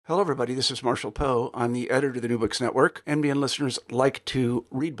Hello, everybody. This is Marshall Poe. I'm the editor of the New Books Network. NBN listeners like to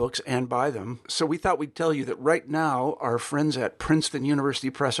read books and buy them. So we thought we'd tell you that right now, our friends at Princeton University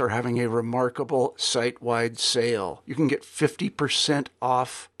Press are having a remarkable site-wide sale. You can get 50%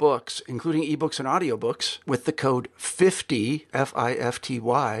 off books, including ebooks and audiobooks, with the code 50,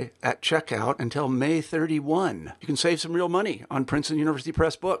 F-I-F-T-Y, at checkout until May 31. You can save some real money on Princeton University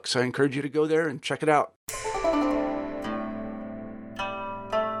Press books. I encourage you to go there and check it out.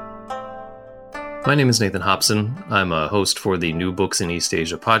 My name is Nathan Hobson. I'm a host for the New Books in East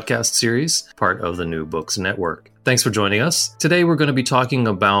Asia podcast series, part of the New Books Network. Thanks for joining us. Today we're going to be talking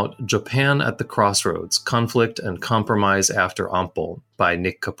about Japan at the Crossroads, Conflict and Compromise After Ampo by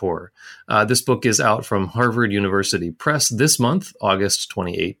Nick Kapur. This book is out from Harvard University Press this month, August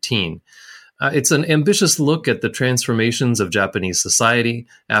 2018. It's an ambitious look at the transformations of Japanese society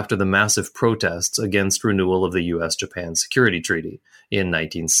after the massive protests against renewal of the U.S.-Japan Security Treaty in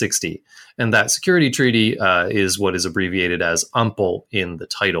 1960. And that security treaty is what is abbreviated as AMPO in the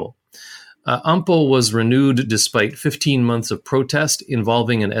title. AMPO was renewed despite 15 months of protest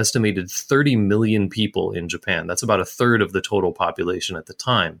involving an estimated 30 million people in Japan. That's about a third of the total population at the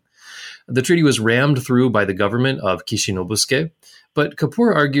time. The treaty was rammed through by the government of Kishinobusuke, but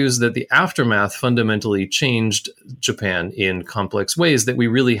Kapur argues that the aftermath fundamentally changed Japan in complex ways that we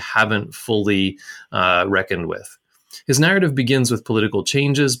really haven't fully reckoned with. His narrative begins with political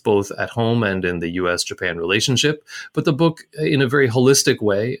changes, both at home and in the U.S.-Japan relationship, but the book, in a very holistic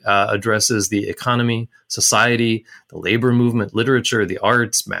way, addresses the economy, society, the labor movement, literature, the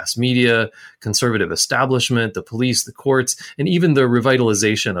arts, mass media, conservative establishment, the police, the courts, and even the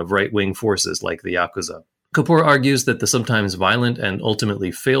revitalization of right-wing forces like the Yakuza. Kapur argues that the sometimes violent and ultimately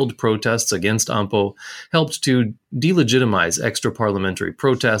failed protests against AMPO helped to delegitimize extra-parliamentary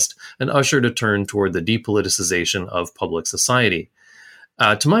protest and ushered a turn toward the depoliticization of public society.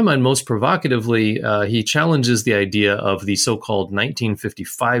 To my mind, most provocatively, he challenges the idea of the so-called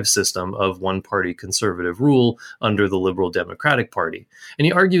 1955 system of one-party conservative rule under the Liberal Democratic Party. And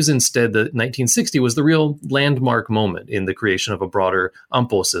he argues instead that 1960 was the real landmark moment in the creation of a broader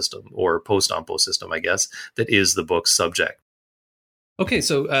AMPO system, or post-AMPO system, I guess, that is the book's subject. Okay,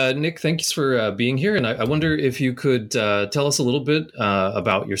 so Nick, thanks for being here. And I wonder if you could tell us a little bit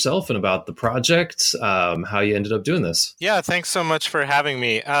about yourself and about the project, how you ended up doing this. Yeah, thanks so much for having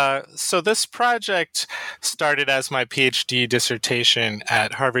me. So this project started as my PhD dissertation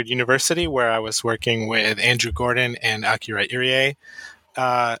at Harvard University, where I was working with Andrew Gordon and Akira Irie.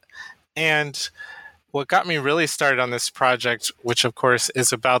 And what got me really started on this project, which of course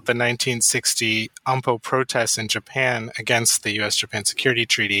is about the 1960 AMPO protests in Japan against the U.S.-Japan Security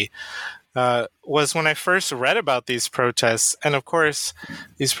Treaty, was when I first read about these protests. And of course,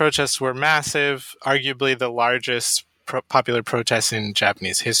 these protests were massive, arguably the largest popular protests in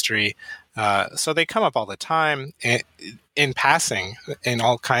Japanese history. So they come up all the time in passing in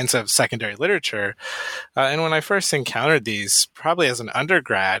all kinds of secondary literature. And when I first encountered these, probably as an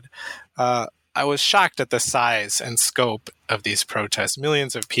undergrad, I was shocked at the size and scope of these protests.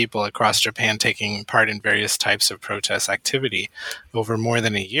 Millions of people across Japan taking part in various types of protest activity over more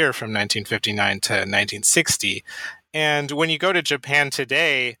than a year from 1959 to 1960. And when you go to Japan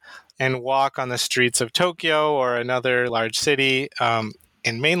today and walk on the streets of Tokyo or another large city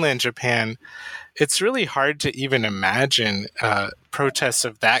in mainland Japan, it's really hard to even imagine protests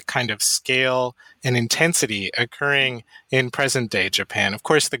of that kind of scale and intensity occurring in present-day Japan. Of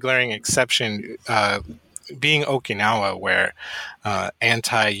course, the glaring exception being Okinawa, where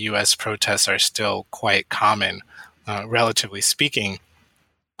anti-U.S. protests are still quite common, relatively speaking.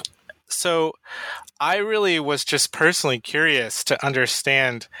 So I really was just personally curious to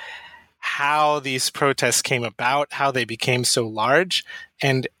understand how these protests came about, how they became so large,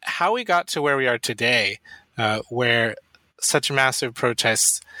 and how we got to where we are today, where such massive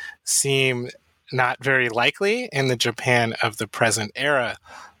protests seem not very likely in the Japan of the present era.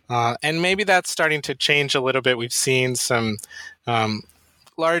 And maybe that's starting to change a little bit. We've seen some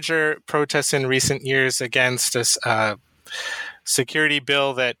larger protests in recent years against this security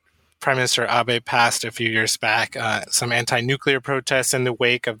bill that Prime Minister Abe passed a few years back, some anti-nuclear protests in the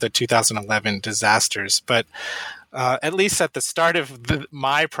wake of the 2011 disasters. But at least at the start of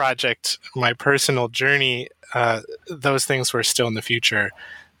my project, my personal journey, those things were still in the future.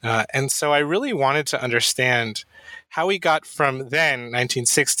 And so I really wanted to understand how we got from then,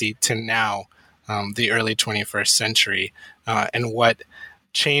 1960, to now, the early 21st century, and what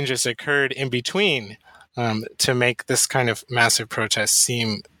changes occurred in between to make this kind of massive protest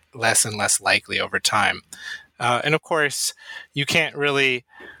seem less and less likely over time. And of course, you can't really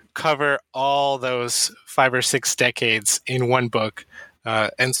cover all those 5 or 6 decades in one book.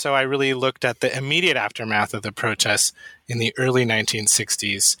 And so I really looked at the immediate aftermath of the protests in the early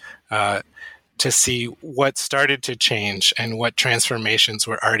 1960s to see what started to change and what transformations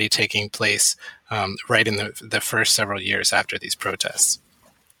were already taking place right in the first several years after these protests.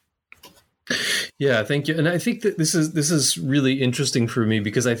 Yeah, thank you. And I think that this is really interesting for me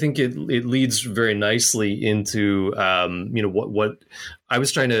because I think it leads very nicely into what I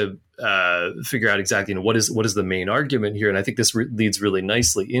was trying to figure out exactly. What is the main argument here? And I think this leads really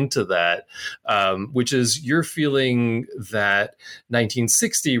nicely into that, which is you're feeling that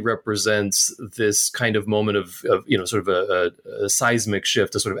 1960 represents this kind of moment of sort of a seismic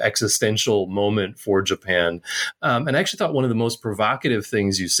shift, a sort of existential moment for Japan. And I actually thought one of the most provocative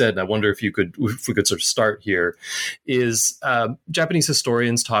things you said, and I wonder if we could sort of start here, is Japanese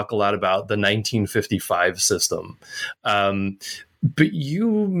historians talk a lot about the 1955 system. But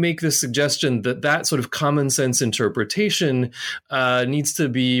you make the suggestion that sort of common sense interpretation needs to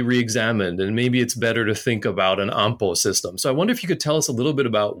be reexamined, and maybe it's better to think about an AMPO system. So I wonder if you could tell us a little bit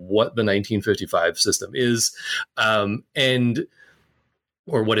about what the 1955 system is,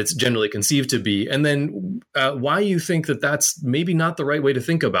 or what it's generally conceived to be, and then why you think that that's maybe not the right way to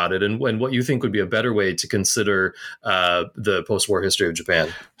think about it, and what you think would be a better way to consider the post-war history of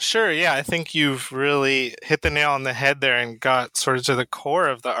Japan. Sure, yeah. I think you've really hit the nail on the head there and got sort of to the core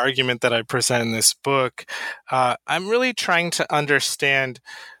of the argument that I present in this book. I'm really trying to understand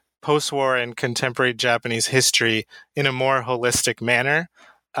post-war and contemporary Japanese history in a more holistic manner,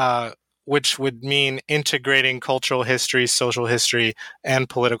 which would mean integrating cultural history, social history, and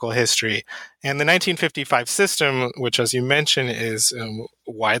political history. And the 1955 system, which, as you mentioned, is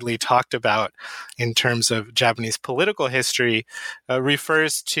widely talked about in terms of Japanese political history,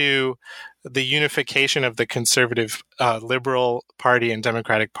 refers to the unification of the conservative Liberal Party and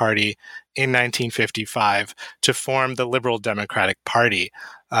Democratic Party in 1955 to form the Liberal Democratic Party.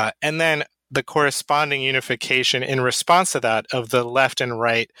 And then the corresponding unification in response to that of the left and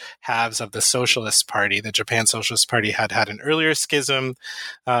right halves of the Socialist Party. The Japan Socialist Party had an earlier schism,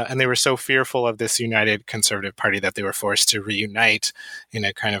 and they were so fearful of this united Conservative Party that they were forced to reunite in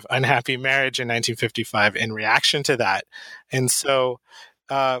a kind of unhappy marriage in 1955 in reaction to that. And so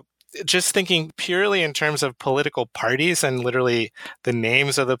just thinking purely in terms of political parties and literally the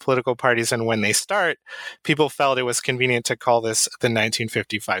names of the political parties and when they start, people felt it was convenient to call this the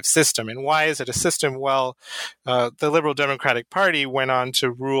 1955 system. And why is it a system? Well, the Liberal Democratic Party went on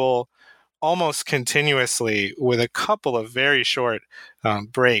to rule almost continuously with a couple of very short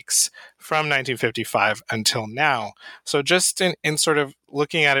breaks from 1955 until now. So just in sort of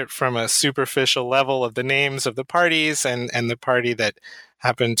looking at it from a superficial level of the names of the parties and the party that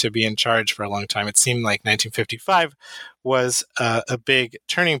happened to be in charge for a long time, it seemed like 1955 was a big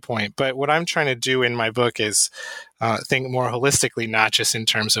turning point. But what I'm trying to do in my book is think more holistically, not just in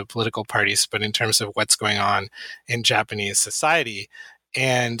terms of political parties, but in terms of what's going on in Japanese society.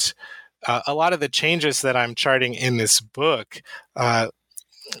 And a lot of the changes that I'm charting in this book,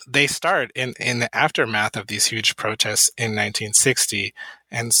 they start in the aftermath of these huge protests in 1960.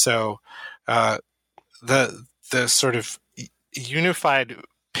 And so the sort of unified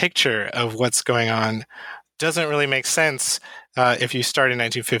picture of what's going on doesn't really make sense if you start in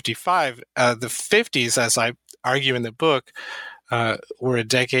 1955. The 50s, as I argue in the book, were a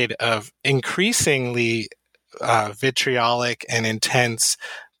decade of increasingly vitriolic and intense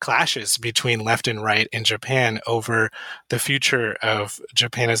clashes between left and right in Japan over the future of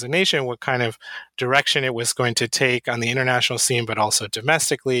Japan as a nation, what kind of direction it was going to take on the international scene, but also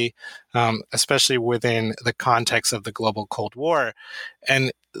domestically, especially within the context of the global Cold War.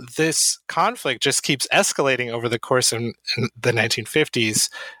 And this conflict just keeps escalating over the course of the 1950s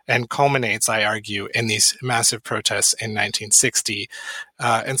and culminates, I argue, in these massive protests in 1960.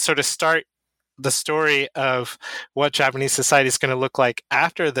 And so to start the story of what Japanese society is going to look like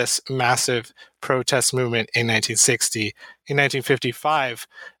after this massive protest movement in 1960, in 1955,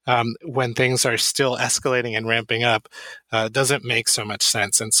 when things are still escalating and ramping up, doesn't make so much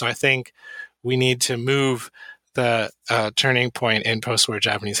sense. And so I think we need to move the turning point in post-war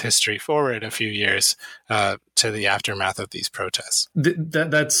Japanese history forward a few years to the aftermath of these protests.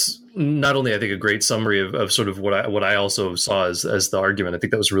 That's not only, I think, a great summary of sort of what I also saw as the argument. I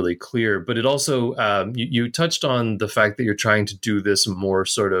think that was really clear, but it also, you touched on the fact that you're trying to do this more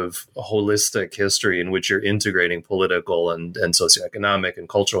sort of holistic history in which you're integrating political and socioeconomic and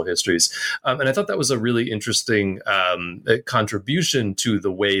cultural histories. And I thought that was a really interesting contribution to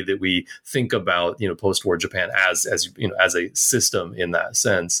the way that we think about, post-war Japan as a system in that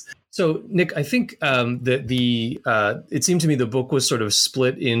sense. So, Nick, I think that it seemed to me the book was sort of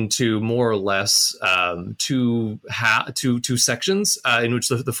split into more or less two sections. In which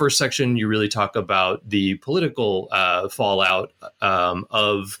the first section you really talk about the political fallout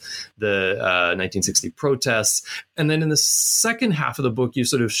of the 1960 protests, and then in the second half of the book you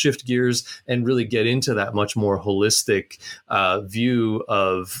sort of shift gears and really get into that much more holistic view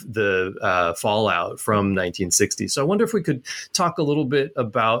of the fallout from 1960. So, I wonder if we could talk a little bit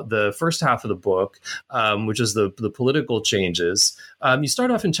about the first half of the book, which is the political changes. You start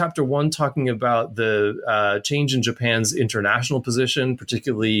off in chapter 1 talking about the change in Japan's international position,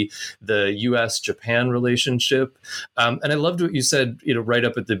 particularly the U.S.-Japan relationship. And I loved what you said, right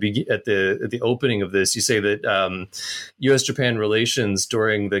up at the opening of this. You say that U.S.-Japan relations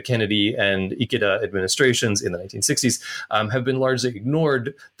during the Kennedy and Ikeda administrations in the 1960s have been largely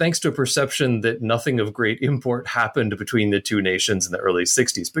ignored, thanks to a perception that nothing of great import happened between the two nations in the early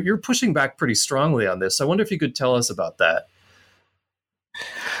 60s. But you're pushing back pretty strongly on this. I wonder if you could tell us about that.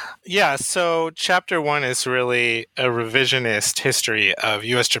 Yeah, so chapter 1 is really a revisionist history of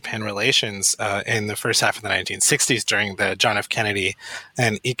U.S.-Japan relations in the first half of the 1960s during the John F. Kennedy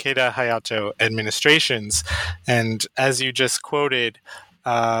and Ikeda Hayato administrations. And as you just quoted,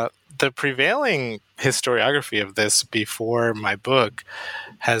 the prevailing historiography of this before my book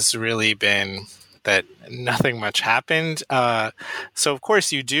has really been that nothing much happened. So, of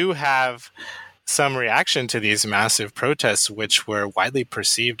course, you do have some reaction to these massive protests, which were widely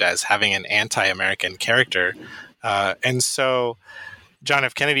perceived as having an anti-American character. And so John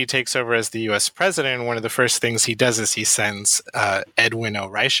F. Kennedy takes over as the U.S. president, and one of the first things he does is he sends Edwin O.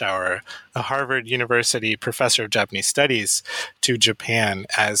 Reischauer, a Harvard University professor of Japanese studies, to Japan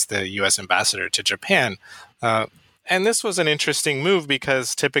as the U.S. ambassador to Japan. And this was an interesting move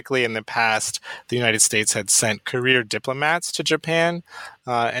because typically in the past, the United States had sent career diplomats to Japan,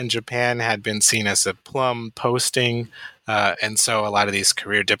 and Japan had been seen as a plum posting. And so a lot of these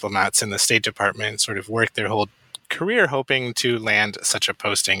career diplomats in the State Department sort of worked their whole career hoping to land such a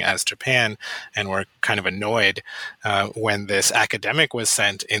posting as Japan, and were kind of annoyed when this academic was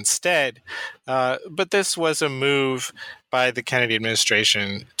sent instead. But this was a move by the Kennedy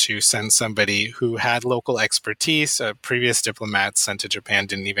administration to send somebody who had local expertise. Previous diplomats sent to Japan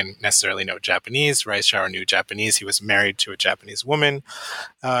didn't even necessarily know Japanese. Reischauer knew Japanese. He was married to a Japanese woman.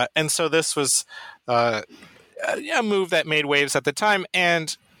 And so this was a move that made waves at the time.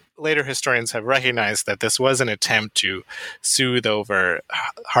 And later historians have recognized that this was an attempt to soothe over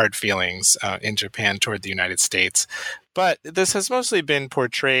hard feelings in Japan toward the United States. But this has mostly been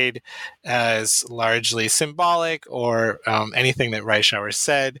portrayed as largely symbolic, or anything that Reischauer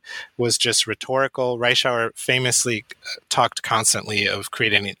said was just rhetorical. Reischauer famously talked constantly of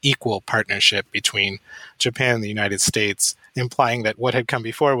creating an equal partnership between Japan and the United States, implying that what had come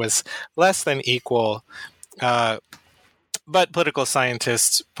before was less than equal. But political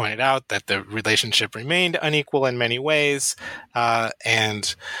scientists pointed out that the relationship remained unequal in many ways,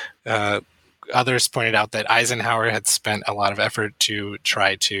 and others pointed out that Eisenhower had spent a lot of effort to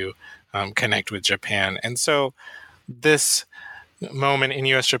try to connect with Japan. And so this moment in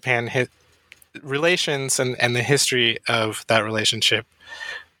U.S.-Japan relations and the history of that relationship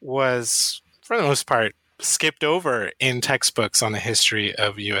was, for the most part, skipped over in textbooks on the history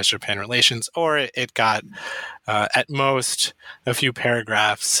of U.S.-Japan relations, or it got at most a few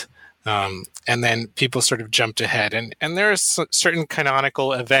paragraphs, and then people sort of jumped ahead. And there are certain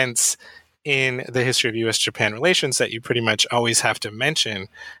canonical events in the history of U.S.-Japan relations that you pretty much always have to mention,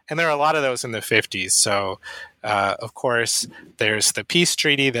 and there are a lot of those in the 50s. So, of course, there's the peace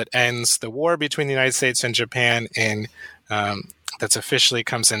treaty that ends the war between the United States and Japan that's officially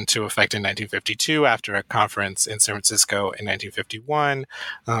comes into effect in 1952 after a conference in San Francisco in 1951.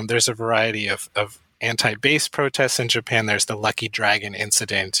 There's a variety of anti-base protests in Japan. There's the Lucky Dragon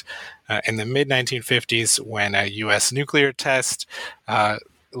incident in the mid-1950s when a U.S. nuclear test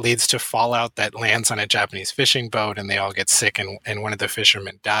leads to fallout that lands on a Japanese fishing boat, and they all get sick, and one of the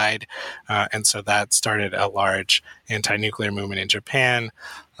fishermen died. And so that started a large anti-nuclear movement in Japan.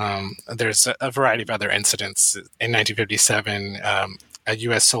 There's a variety of other incidents. In 1957, a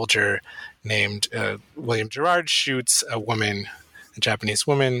U.S. soldier named William Gerard shoots a Japanese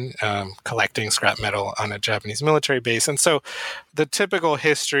woman collecting scrap metal on a Japanese military base. And so the typical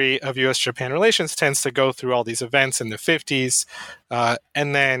history of U.S.-Japan relations tends to go through all these events in the 50s,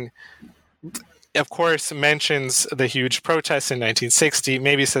 and then, of course, mentions the huge protests in 1960,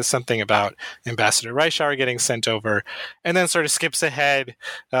 maybe says something about Ambassador Reischauer getting sent over, and then sort of skips ahead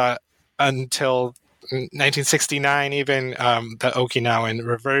until 1969, even the Okinawan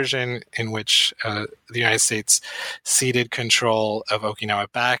reversion, in which the United States ceded control of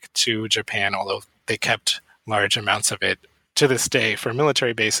Okinawa back to Japan, although they kept large amounts of it to this day for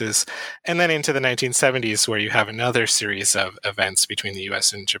military bases. And then into the 1970s, where you have another series of events between the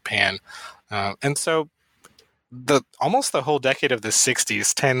U.S. and Japan. And so almost the whole decade of the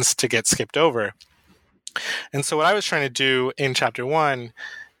 60s tends to get skipped over. And so what I was trying to do in Chapter 1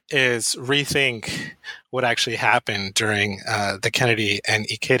 is rethink what actually happened during the Kennedy and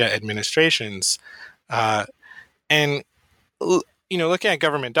Ikeda administrations. And, looking at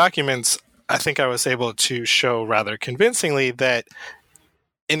government documents, I think I was able to show rather convincingly that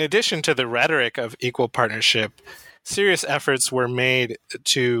in addition to the rhetoric of equal partnership, serious efforts were made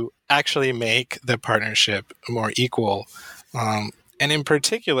to actually make the partnership more equal. And in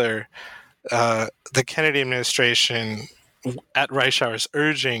particular, the Kennedy administration, at Reischauer's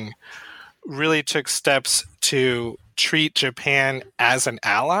urging, really took steps to treat Japan as an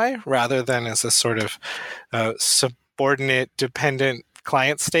ally rather than as a sort of subordinate, dependent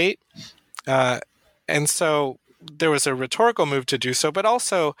client state. And so there was a rhetorical move to do so, but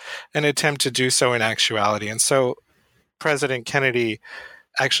also an attempt to do so in actuality. And so President Kennedy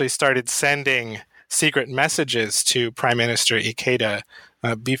actually started sending secret messages to Prime Minister Ikeda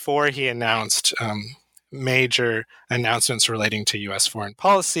before he announced major announcements relating to U.S. foreign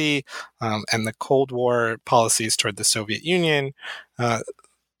policy and the Cold War policies toward the Soviet Union.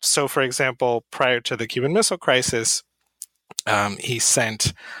 So, for example, prior to the Cuban Missile Crisis, he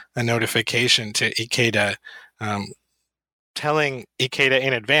sent a notification to Ikeda telling Ikeda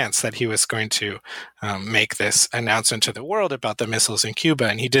in advance that he was going to make this announcement to the world about the missiles in Cuba.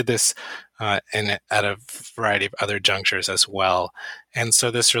 And he did this at a variety of other junctures as well. And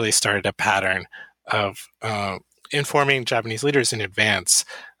so this really started a pattern of informing Japanese leaders in advance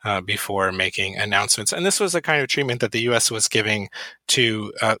before making announcements. And this was a kind of treatment that the U.S. was giving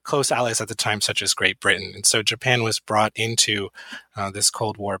to close allies at the time, such as Great Britain. And so Japan was brought into this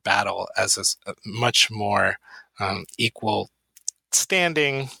Cold War battle as a much more equal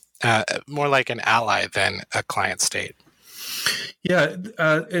standing, more like an ally than a client state. Yeah,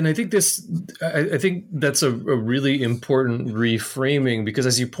 and I think that's a really important reframing, because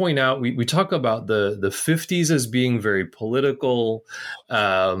as you point out, we talk about the 50s as being very political,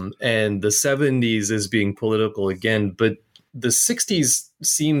 and the 70s as being political again, but the 60s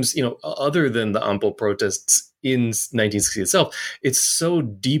seems, other than the AMPO protests in 1960 itself, it's so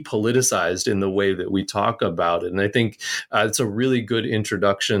depoliticized in the way that we talk about it. And I think it's a really good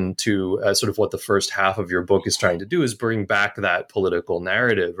introduction to sort of what the first half of your book is trying to do, is bring back that political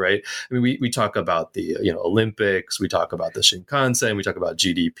narrative, right? I mean, we talk about the Olympics, we talk about the Shinkansen, we talk about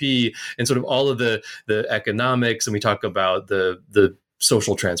GDP and sort of all of the economics, and we talk about the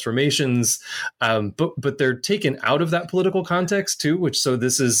social transformations, but they're taken out of that political context too. So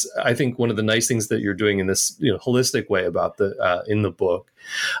this is, I think, one of the nice things that you're doing in this holistic way about in the book,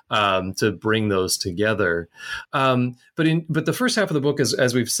 to bring those together. But the first half of the book,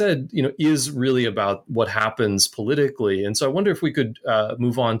 as we've said, is really about what happens politically. And so I wonder if we could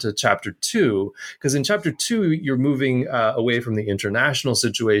move on to Chapter 2, because in Chapter 2 you're moving away from the international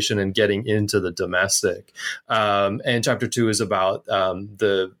situation and getting into the domestic. And Chapter 2 is about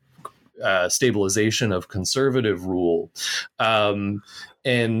the stabilization of conservative rule.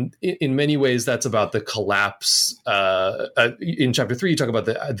 And in many ways, that's about the collapse. In Chapter 3, you talk about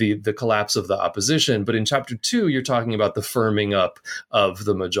the collapse of the opposition, but in Chapter 2, you're talking about the firming up of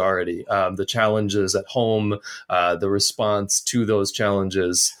the majority, the challenges at home, the response to those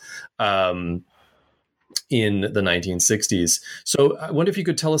challenges in the 1960s. So I wonder if you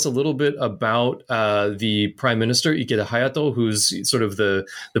could tell us a little bit about the Prime Minister, Ikeda Hayato, who's sort of the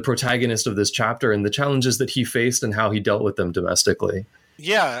protagonist of this chapter, and the challenges that he faced and how he dealt with them domestically.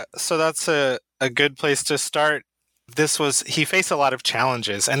 Yeah, so that's a good place to start. He faced a lot of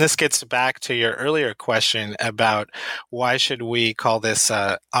challenges, and this gets back to your earlier question about why should we call this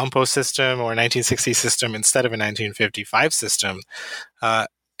a AMPO system or a 1960 system instead of a 1955 system.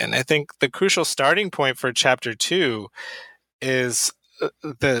 And I think the crucial starting point for Chapter 2 is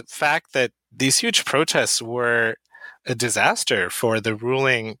the fact that these huge protests were a disaster for the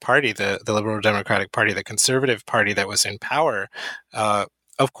ruling party, the Liberal Democratic Party, the conservative party that was in power.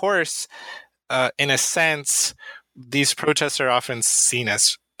 Of course, in a sense, these protests are often seen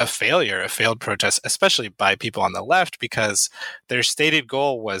as a failed protest, especially by people on the left, because their stated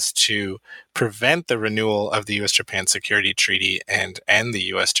goal was to prevent the renewal of the U.S.-Japan Security Treaty and end the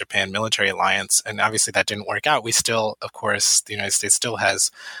U.S.-Japan military alliance. And obviously that didn't work out. We still, of course, the United States still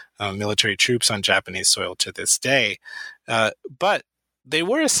has military troops on Japanese soil to this day. But they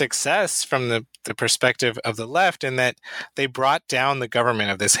were a success from the perspective of the left in that they brought down the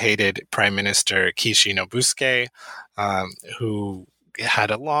government of this hated Prime Minister Kishi Nobusuke, who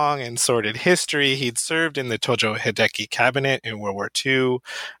had a long and sordid history. He'd served in the Tojo Hideki cabinet in World War II.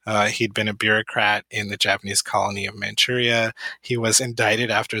 He'd been a bureaucrat in the Japanese colony of Manchuria. He was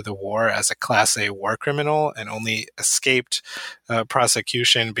indicted after the war as a Class A war criminal and only escaped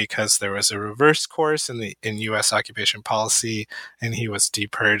prosecution because there was a reverse course in U.S. occupation policy, and he was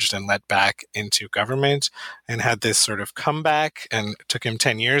depurged and let back into government and had this sort of comeback, and it took him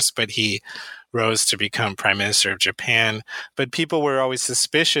 10 years, but he rose to become Prime Minister of Japan. But people were always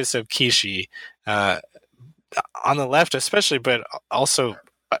suspicious of Kishi on the left especially, but also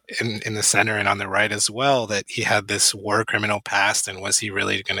in the center and on the right as well, that he had this war criminal past, and was he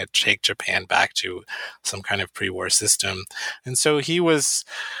really going to take Japan back to some kind of pre-war system? And so he was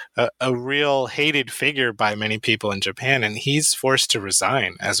a real hated figure by many people in Japan, and he's forced to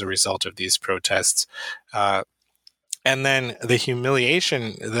resign as a result of these protests. And then the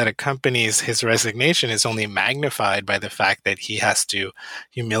humiliation that accompanies his resignation is only magnified by the fact that he has to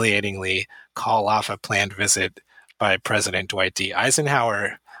humiliatingly call off a planned visit by President Dwight D.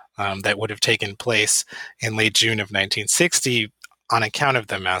 Eisenhower that would have taken place in late June of 1960 on account of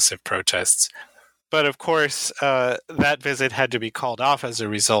the massive protests. But of course, that visit had to be called off as a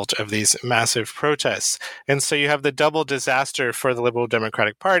result of these massive protests. And so you have the double disaster for the Liberal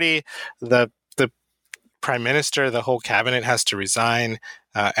Democratic Party. The Prime Minister, the whole cabinet has to resign,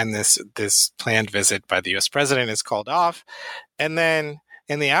 and this planned visit by the U.S. president is called off. And then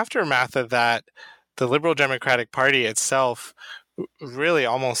in the aftermath of that, the Liberal Democratic Party itself really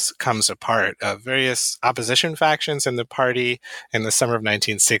almost comes apart. Various opposition factions in the party in the summer of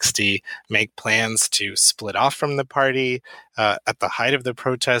 1960 make plans to split off from the party. At the height of the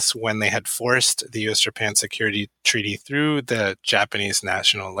protests, when they had forced the U.S.-Japan Security Treaty through the Japanese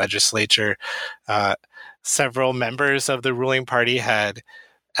National Legislature, several members of the ruling party had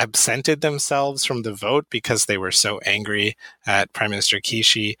absented themselves from the vote because they were so angry at Prime Minister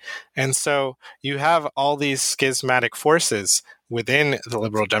Kishi. And so you have all these schismatic forces within the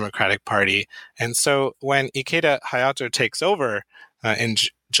Liberal Democratic Party. And so when Ikeda Hayato takes over in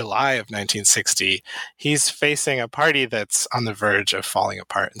July of 1960, he's facing a party that's on the verge of falling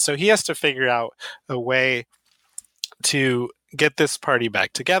apart. And so he has to figure out a way to get this party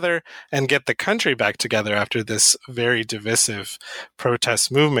back together and get the country back together after this very divisive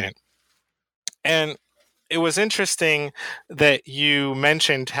protest movement. And it was interesting that you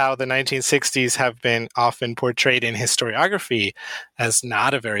mentioned how the 1960s have been often portrayed in historiography as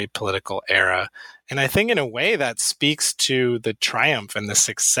not a very political era. And I think in a way that speaks to the triumph and the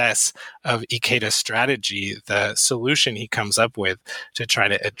success of Ikeda's strategy, the solution he comes up with to try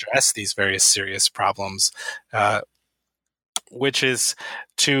to address these various serious problems, which is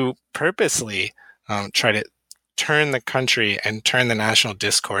to purposely try to turn the country and turn the national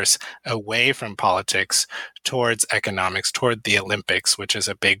discourse away from politics towards economics, toward the Olympics, which is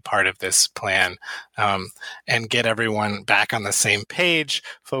a big part of this plan, and get everyone back on the same page,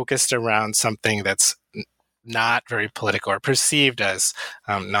 focused around something that's not very political or perceived as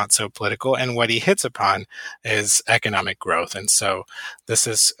not so political. And what he hits upon is economic growth. And so this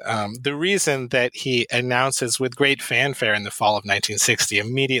is the reason that he announces with great fanfare in the fall of 1960,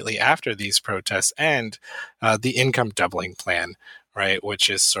 immediately after these protests, and the income doubling plan, right, which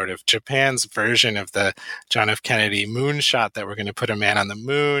is sort of Japan's version of the John F. Kennedy moonshot that we're going to put a man on the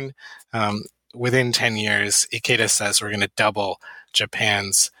moon. Within 10 years, Ikeda says we're going to double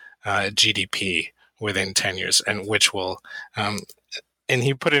Japan's GDP within 10 years, and which will, and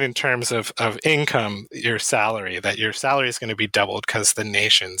he put it in terms of income, your salary, that your salary is going to be doubled because the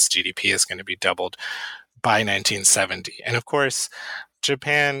nation's GDP is going to be doubled by 1970. And of course,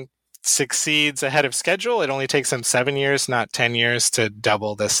 Japan succeeds ahead of schedule. It only takes them 7 years, not 10 years, to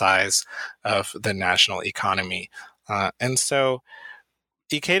double the size of the national economy. And so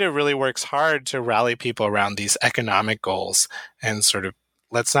Ikeda really works hard to rally people around these economic goals and sort of,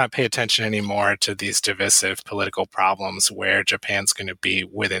 let's not pay attention anymore to these divisive political problems where Japan's going to be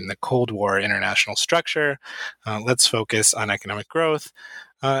within the Cold War international structure. Let's focus on economic growth.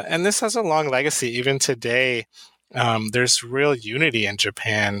 And this has a long legacy. Even today, there's real unity in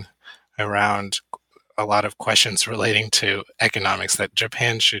Japan around a lot of questions relating to economics, that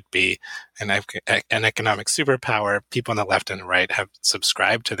Japan should be an economic superpower. People on the left and the right have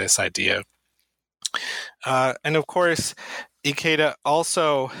subscribed to this idea. And of course, Ikeda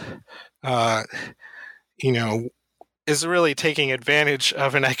also, is really taking advantage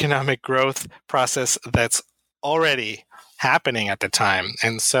of an economic growth process that's already happening at the time.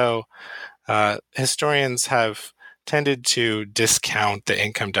 And so historians have tended to discount the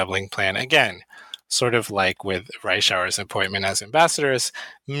income doubling plan, again, sort of like with Reischauer's appointment as ambassador, as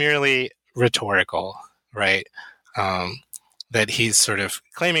merely rhetorical, right? That he's sort of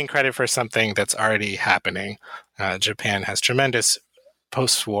claiming credit for something that's already happening. Japan has tremendous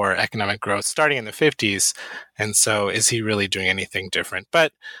post-war economic growth starting in the 50s, and so is he really doing anything different?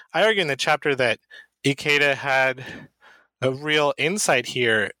 But I argue in the chapter that Ikeda had a real insight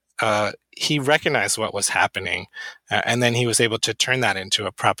here. He recognized what was happening, and then he was able to turn that into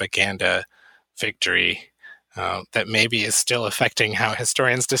a propaganda victory that maybe is still affecting how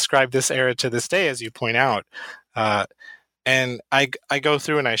historians describe this era to this day, as you point out. And I go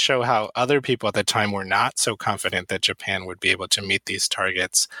through and I show how other people at the time were not so confident that Japan would be able to meet these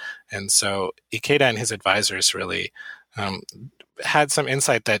targets. And so Ikeda and his advisors really had some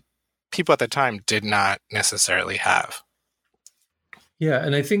insight that people at the time did not necessarily have. Yeah,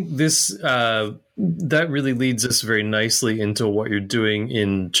 and I think this that really leads us very nicely into what you're doing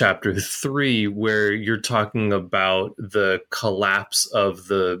in chapter 3, where you're talking about the collapse of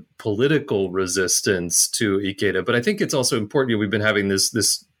the political resistance to Ikeda. But I think it's also important, we've been having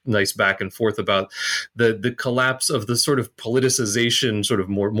this nice back and forth about the collapse of the sort of politicization, sort of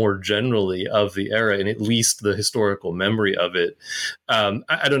more generally, of the era, and at least the historical memory of it.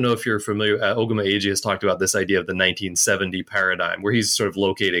 I don't know if you're familiar. Oguma Eiji has talked about this idea of the 1970 paradigm, where he's sort of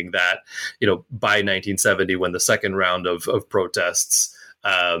locating that, by 1970, when the second round of protests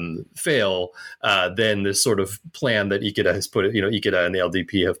fail, then this sort of plan that Ikeda has put, Ikeda and the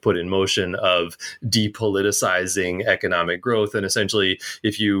LDP have put in motion of depoliticizing economic growth. And essentially,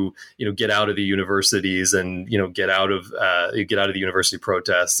 if you get out of the universities and get out of the university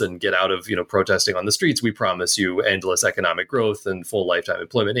protests and get out of protesting on the streets, we promise you endless economic growth and full lifetime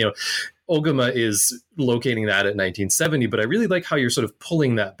employment. Oguma is locating that at 1970, but I really like how you're sort of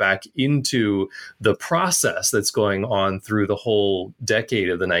pulling that back into the process that's going on through the whole decade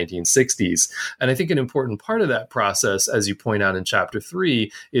of the 1960s. And I think an important part of that process, as you point out in chapter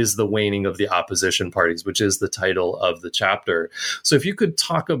 3, is the waning of the opposition parties, which is the title of the chapter. So if you could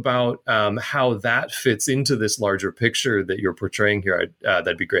talk about how that fits into this larger picture that you're portraying here,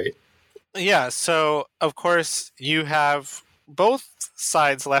 that'd be great. Yeah, so of course you have both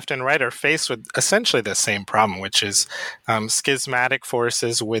sides, left and right, are faced with essentially the same problem, which is schismatic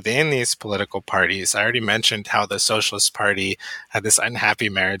forces within these political parties. I already mentioned how the Socialist Party had this unhappy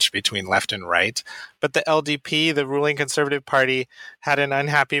marriage between left and right, but the LDP, the ruling Conservative Party, had an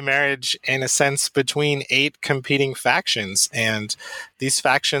unhappy marriage, in a sense, between 8 competing factions. And these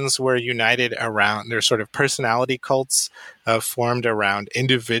factions were united around their sort of personality cults, formed around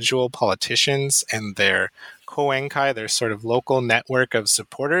individual politicians and their Koenkai, their sort of local network of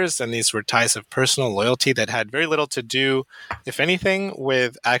supporters, and these were ties of personal loyalty that had very little to do, if anything,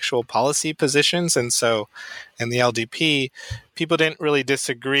 with actual policy positions. And so in the LDP, people didn't really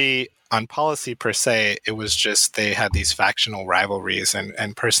disagree on policy per se. It was just they had these factional rivalries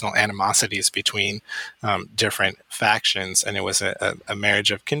and personal animosities between different factions, and it was a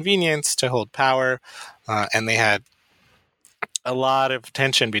marriage of convenience to hold power, and they had a lot of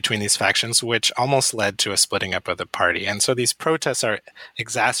tension between these factions, which almost led to a splitting up of the party. And so these protests are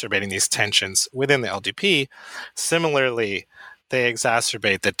exacerbating these tensions within the LDP. Similarly, they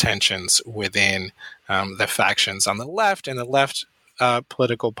exacerbate the tensions within the factions on the left and the left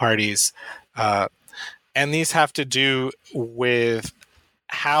political parties. And these have to do with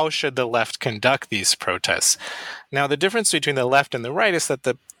how should the left conduct these protests. Now, the difference between the left and the right is that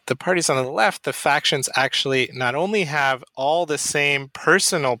the parties on the left, the factions actually not only have all the same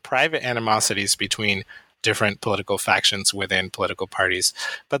personal private animosities between different political factions within political parties,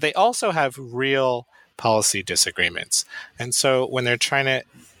 but they also have real policy disagreements. And so when they're trying to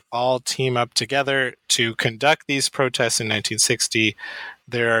all team up together to conduct these protests in 1960,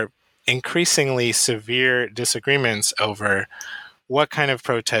 there are increasingly severe disagreements over what kind of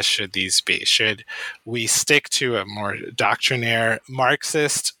protests should these be? Should we stick to a more doctrinaire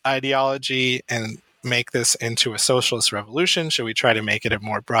Marxist ideology and make this into a socialist revolution? Should we try to make it a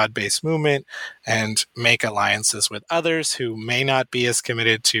more broad-based movement and make alliances with others who may not be as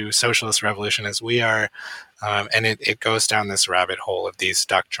committed to socialist revolution as we are? And it goes down this rabbit hole of these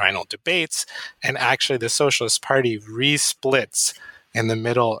doctrinal debates. And actually, the Socialist Party re-splits in the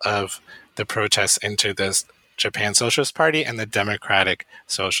middle of the protests into this Japan Socialist Party and the Democratic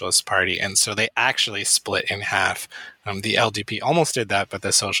Socialist Party. And so they actually split in half. The LDP almost did that, but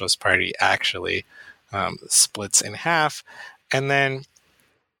the Socialist Party actually splits in half. And then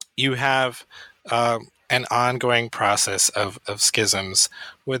you have an ongoing process of schisms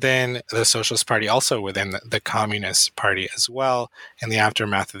within the Socialist Party, also within the Communist Party as well, in the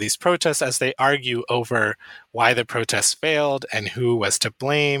aftermath of these protests, as they argue over why the protests failed and who was to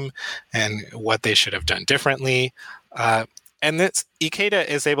blame and what they should have done differently. And this, Ikeda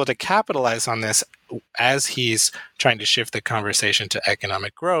is able to capitalize on this as he's trying to shift the conversation to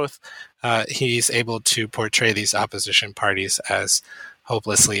economic growth. He's able to portray these opposition parties as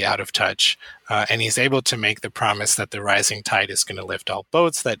hopelessly out of touch. And he's able to make the promise that the rising tide is going to lift all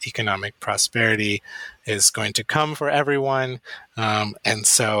boats, that economic prosperity is going to come for everyone. And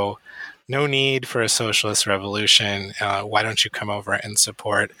so no need for a socialist revolution. Why don't you come over and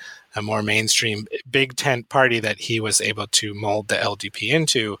support a more mainstream big tent party that he was able to mold the LDP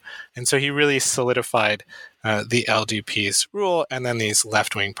into? And so he really solidified the LDP's rule, and then these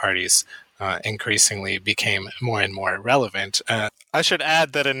left-wing parties increasingly became more and more relevant. I should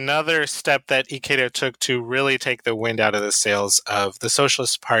add that another step that Ikeda took to really take the wind out of the sails of the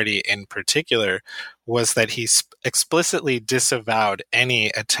Socialist Party in particular was that he explicitly disavowed any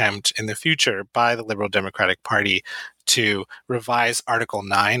attempt in the future by the Liberal Democratic Party to revise Article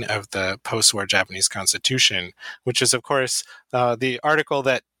 9 of the post-war Japanese Constitution, which is, of course, the article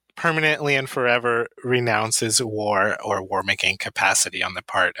that permanently and forever renounces war or war-making capacity on the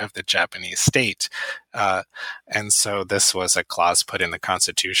part of the Japanese state. And so this was a clause put in the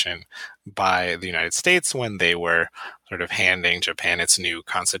Constitution by the United States when they were sort of handing Japan its new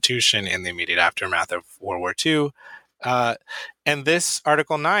constitution in the immediate aftermath of World War II. And this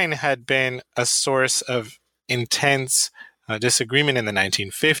Article 9 had been a source of intense disagreement in the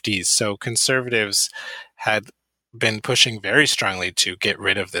 1950s. So conservatives had been pushing very strongly to get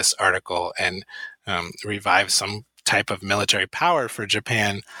rid of this article and revive some type of military power for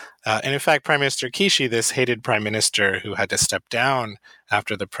Japan. And in fact, Prime Minister Kishi, this hated prime minister who had to step down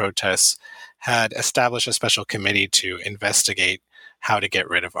after the protests, had established a special committee to investigate how to get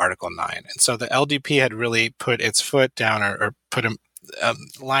rid of Article 9. And so the LDP had really put its foot down or put a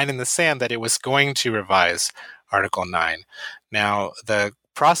line in the sand that it was going to revise Article 9. Now, the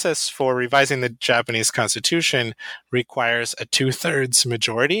process for revising the Japanese Constitution requires a 2/3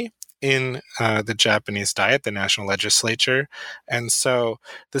 majority in the Japanese Diet, the national legislature. And so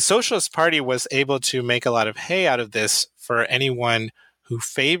the Socialist Party was able to make a lot of hay out of this for anyone who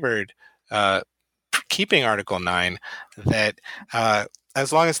favored keeping Article 9, that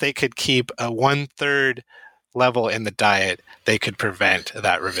as long as they could keep a 1/3 level in the Diet, they could prevent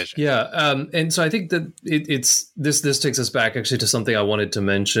that revision. Yeah, and so I think that this takes us back actually to something I wanted to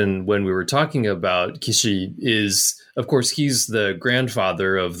mention when we were talking about Kishi. Is, of course, he's the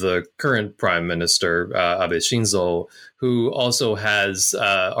grandfather of the current prime minister, Abe Shinzo, who also has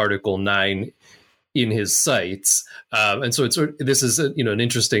Article 9 in his sights, and so this is an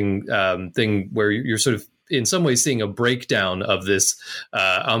interesting thing where you're sort of in some ways seeing a breakdown of this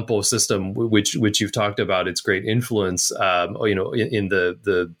AMPO system, which you've talked about its great influence, in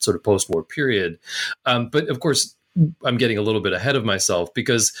the sort of post-war period. But of course, I'm getting a little bit ahead of myself,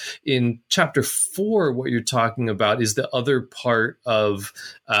 because in chapter 4, what you're talking about is the other part of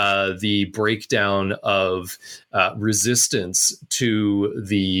the breakdown of resistance to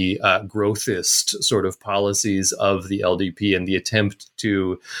the growthist sort of policies of the LDP and the attempt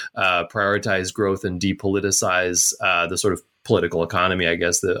to prioritize growth and depoliticize the sort of political economy, I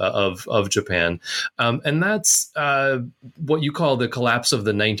guess, of Japan. And that's what you call the collapse of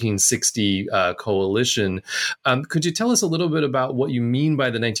the 1960 coalition. Could you tell us a little bit about what you mean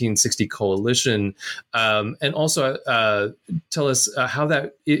by the 1960 coalition? And also tell us how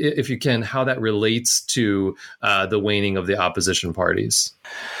that, if you can, how that relates to the waning of the opposition parties.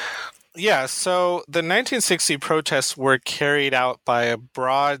 Yeah, so the 1960 protests were carried out by a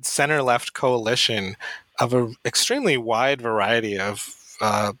broad center-left coalition of an extremely wide variety of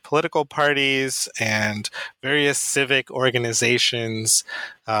political parties and various civic organizations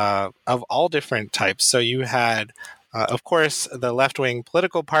of all different types. So you had, of course, the left-wing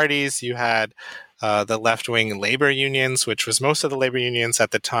political parties. You had the left-wing labor unions, which was most of the labor unions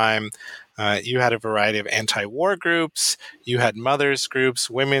at the time. You had a variety of anti-war groups. You had mothers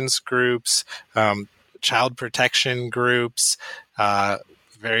groups, women's groups, child protection groups,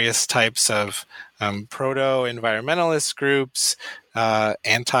 various types of proto-environmentalist groups,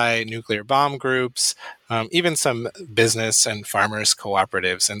 anti-nuclear bomb groups, even some business and farmers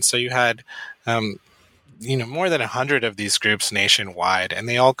cooperatives. And so you had, more than 100 of these groups nationwide, and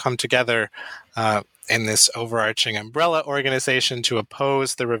they all come together in this overarching umbrella organization to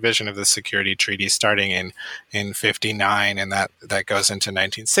oppose the revision of the Security Treaty starting in 59, and that goes into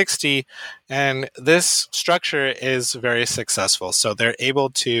 1960. And this structure is very successful. So they're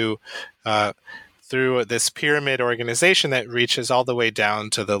able to, through this pyramid organization that reaches all the way down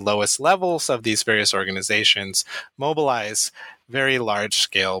to the lowest levels of these various organizations, mobilize very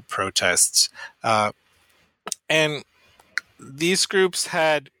large-scale protests. And these groups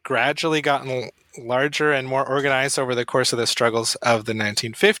had gradually gotten larger and more organized over the course of the struggles of the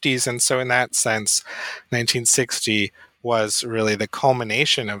 1950s. And so in that sense, 1960 was really the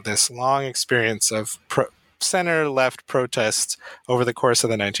culmination of this long experience of center-left protests over the course of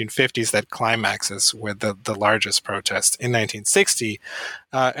the 1950s that climaxes with the largest protest in 1960.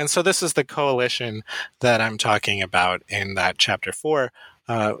 And so this is the coalition that I'm talking about in that chapter 4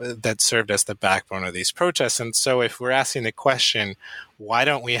 that served as the backbone of these protests. And so if we're asking the question, why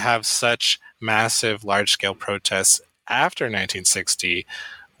don't we have such massive large-scale protests after 1960?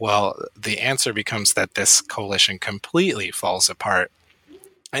 Well, the answer becomes that this coalition completely falls apart.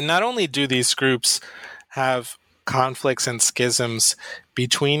 And not only do these groups have conflicts and schisms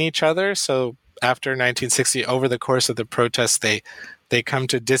between each other, so after 1960, over the course of the protests, they come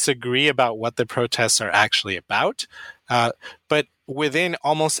to disagree about what the protests are actually about. But within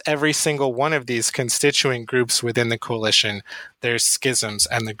almost every single one of these constituent groups within the coalition, there's schisms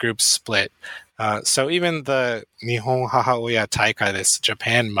and the groups split. So even the Nihon Hahaoya Taikai, this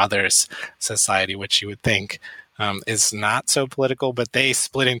Japan Mothers Society, which you would think is not so political, but they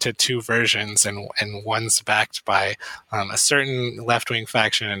split into two versions, and one's backed by a certain left-wing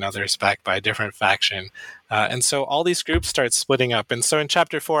faction and others backed by a different faction. And so all these groups start splitting up. And so in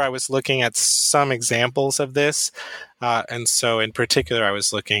chapter 4, I was looking at some examples of this. And so in particular, I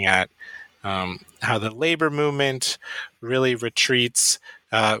was looking at how the labor movement really retreats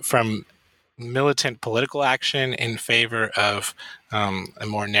from militant political action in favor of a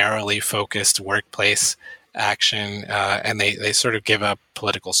more narrowly focused workplace action, and they sort of give up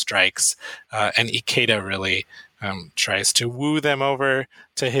political strikes. And Ikeda really tries to woo them over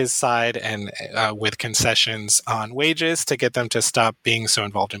to his side, and with concessions on wages to get them to stop being so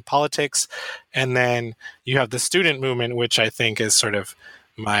involved in politics. And then you have the student movement, which I think is sort of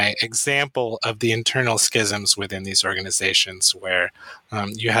my example of the internal schisms within these organizations, where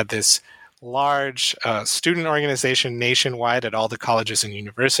you had this large student organization nationwide at all the colleges and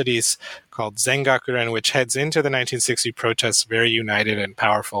universities called Zengakuren, which heads into the 1960 protests very united and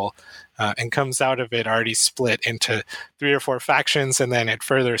powerful, and comes out of it already split into 3 or 4 factions, and then it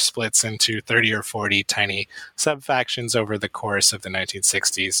further splits into 30 or 40 tiny sub-factions over the course of the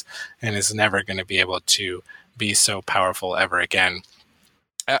 1960s, and is never going to be able to be so powerful ever again.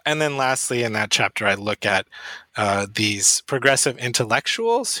 And then lastly, in that chapter, I look at these progressive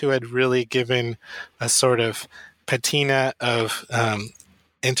intellectuals who had really given a sort of patina of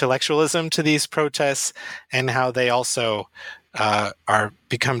intellectualism to these protests, and how they also are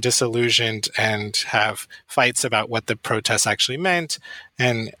become disillusioned and have fights about what the protests actually meant.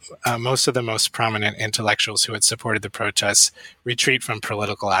 And most of the most prominent intellectuals who had supported the protests retreat from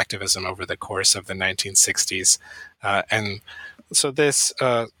political activism over the course of the 1960s. And so this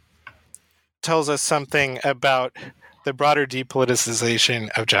tells us something about the broader depoliticization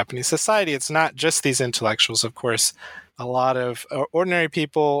of Japanese society. It's not just these intellectuals, of course. A lot of ordinary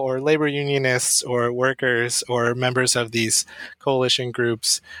people or labor unionists or workers or members of these coalition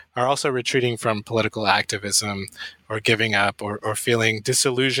groups are also retreating from political activism or giving up or feeling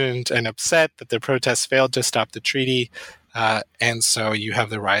disillusioned and upset that the protests failed to stop the treaty. And so you have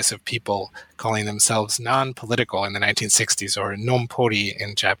the rise of people calling themselves non-political in the 1960s, or nonpori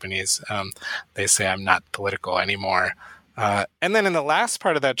in Japanese. They say, I'm not political anymore. And then in the last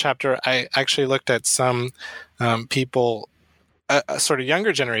part of that chapter, I actually looked at some people, a sort of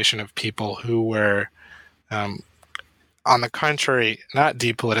younger generation of people who were, on the contrary, not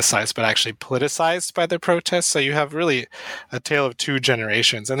depoliticized, but actually politicized by the protests. So you have really a tale of 2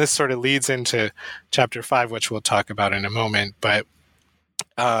 generations. And this sort of leads into chapter 5, which we'll talk about in a moment. But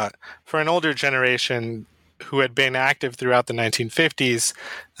for an older generation who had been active throughout the 1950s,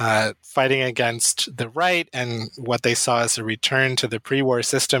 fighting against the right and what they saw as a return to the pre-war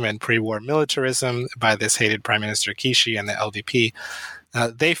system and pre-war militarism by this hated Prime Minister Kishi and the LDP,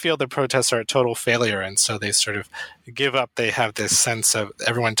 they feel the protests are a total failure, and so they sort of give up. They have this sense of,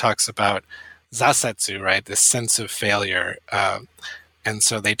 everyone talks about zasetsu, right? This sense of failure, and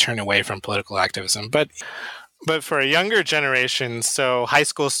so they turn away from political activism. But for a younger generation, so high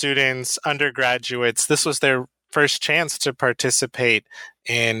school students, undergraduates, this was their first chance to participate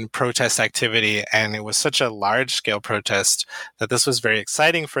in protest activity. And it was such a large-scale protest that this was very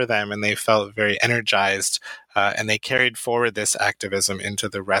exciting for them, and they felt very energized, and they carried forward this activism into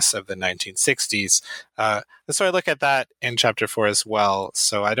the rest of the 1960s. And so I look at that in Chapter 4 as well.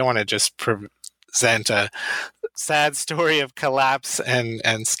 So I don't want to just represent a sad story of collapse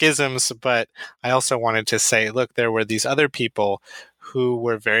and schisms, but I also wanted to say, look, there were these other people who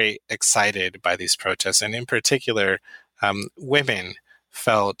were very excited by these protests, and in particular, women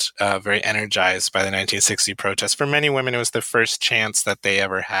felt very energized by the 1960 protests. For many women, it was the first chance that they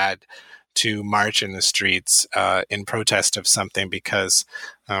ever had to march in the streets in protest of something, because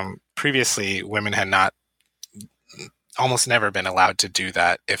previously women had not almost never been allowed to do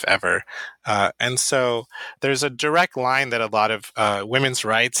that, if ever. And so there's a direct line that a lot of women's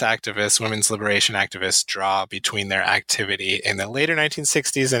rights activists, women's liberation activists draw between their activity in the later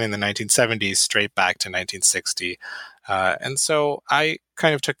 1960s and in the 1970s, straight back to 1960. And so I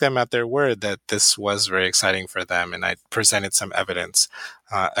kind of took them at their word that this was very exciting for them, and I presented some evidence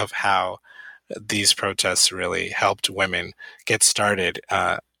of how these protests really helped women get started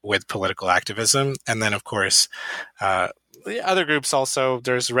with political activism. And then, of course, the other groups also,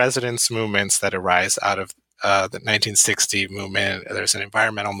 there's residence movements that arise out of the 1960 movement. There's an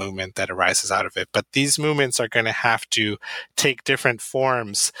environmental movement that arises out of it. But these movements are going to have to take different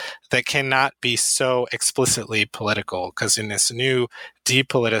forms that cannot be so explicitly political, because in this new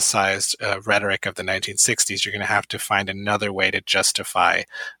depoliticized rhetoric of the 1960s, you're going to have to find another way to justify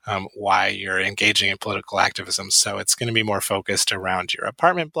why you're engaging in political activism. So it's going to be more focused around your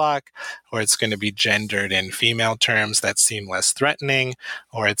apartment block, or it's going to be gendered in female terms that seem less threatening,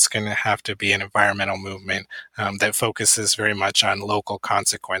 or it's going to have to be an environmental movement that focuses very much on local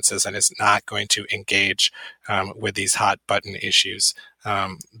consequences and is not going to engage with these hot button issues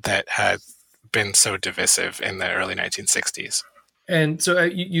that had been so divisive in the early 1960s. And so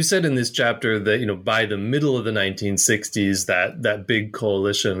you said in this chapter that, you know, by the middle of the 1960s, that big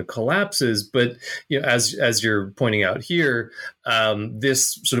coalition collapses. But, you know, as you're pointing out here,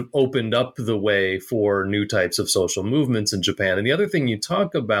 this sort of opened up the way for new types of social movements in Japan. And the other thing you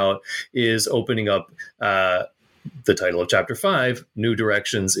talk about is opening up the title of Chapter 5, New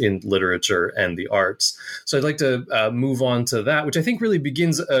Directions in Literature and the Arts. So I'd like to move on to that, which I think really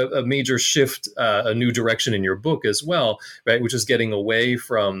begins a major shift, a new direction in your book as well, right? Which is getting away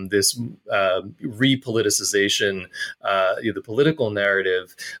from this repoliticization, the political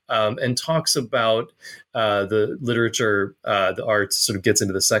narrative, and talks about the literature, the arts, sort of gets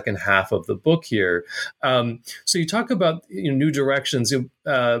into the second half of the book here. So you talk about new directions,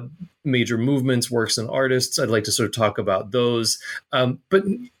 major movements, works, and artists. I'd like to sort of talk about those. But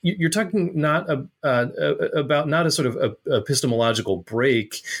you're talking not about not a sort of epistemological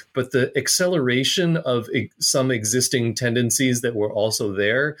break, but the acceleration of some existing tendencies that were also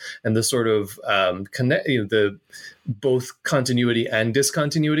there, and the sort of the both continuity and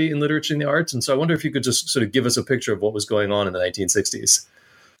discontinuity in literature and the arts. And so I wonder if you could just sort of give us a picture of what was going on in the 1960s.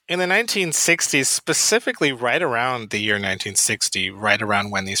 In the 1960s, specifically right around the year 1960, right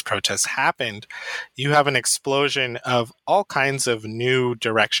around when these protests happened, you have an explosion of all kinds of new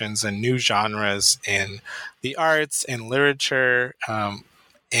directions and new genres in the arts, in literature,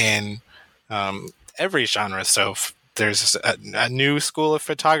 in every genre. So there's a new school of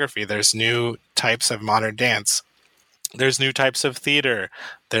photography, there's new types of modern dance, there's new types of theater,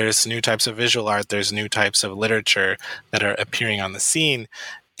 there's new types of visual art, there's new types of literature that are appearing on the scene.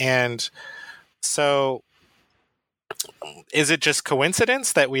 And so is it just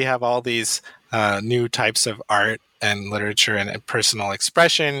coincidence that we have all these new types of art and literature and personal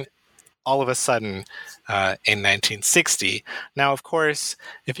expression all of a sudden in 1960? Now, of course,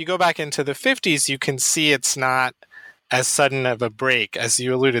 if you go back into the 50s, you can see it's not as sudden of a break. As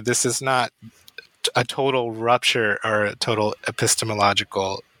you alluded, this is not a total rupture or a total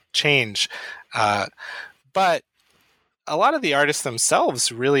epistemological change. But a lot of the artists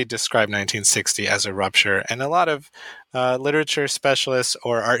themselves really describe 1960 as a rupture, and a lot of literature specialists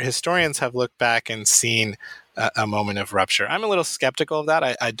or art historians have looked back and seen a moment of rupture. I'm a little skeptical of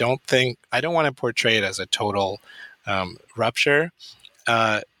that. I don't want to portray it as a total rupture.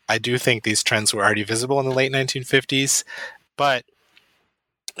 I do think these trends were already visible in the late 1950s, but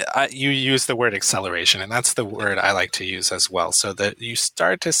you use the word acceleration, and that's the word I like to use as well. So that you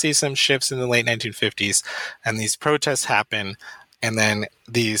start to see some shifts in the late 1950s, and these protests happen, and then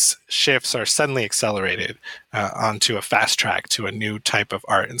these shifts are suddenly accelerated onto a fast track to a new type of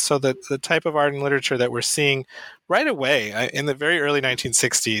art. And so the type of art and literature that we're seeing right away in the very early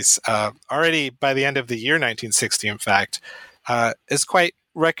 1960s, already by the end of the year 1960, in fact, is quite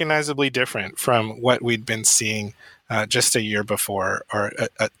recognizably different from what we'd been seeing just a year before or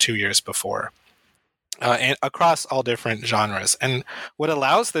 2 years before, and across all different genres. And what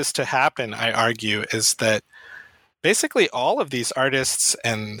allows this to happen, I argue, is that basically all of these artists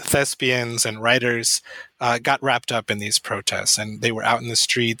and thespians and writers got wrapped up in these protests, and they were out in the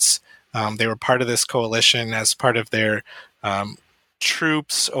streets They were part of this coalition as part of their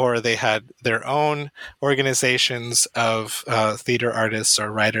troops, or they had their own organizations of theater artists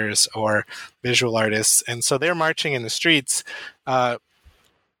or writers or visual artists. And so they're marching in the streets.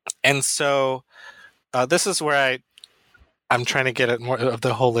 And so this is where I'm trying to get at more of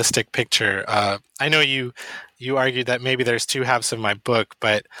the holistic picture. I know you argued that maybe there's two halves of my book,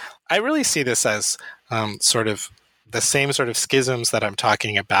 but I really see this as sort of the same sort of schisms that I'm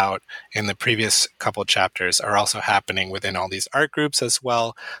talking about in the previous couple chapters are also happening within all these art groups as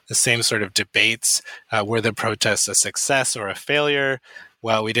well. The same sort of debates. Were the protests a success or a failure?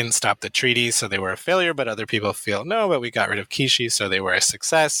 Well, we didn't stop the treaties, so they were a failure, but other people feel, no, but we got rid of Kishi, so they were a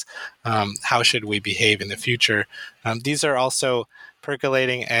success. How should we behave in the future? These are also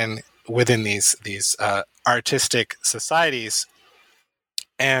percolating and within these artistic societies.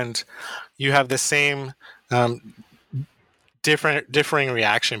 And you have the same differing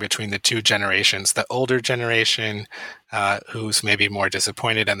reaction between the two generations, the older generation who's maybe more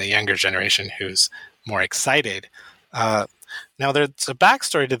disappointed and the younger generation who's more excited. Now, there's a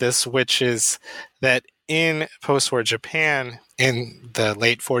backstory to this, which is that in post-war Japan, in the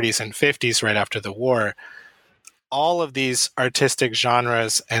late 40s and 50s, right after the war, all of these artistic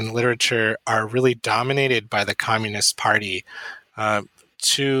genres and literature are really dominated by the Communist Party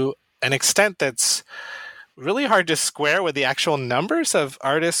to an extent that's really hard to square with the actual numbers of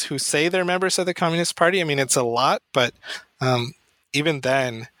artists who say they're members of the Communist Party. I mean, it's a lot, but even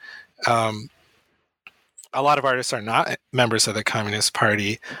then, a lot of artists are not members of the Communist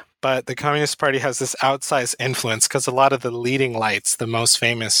Party, but the Communist Party has this outsized influence because a lot of the leading lights, the most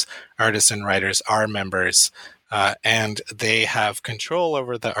famous artists and writers, are members, and they have control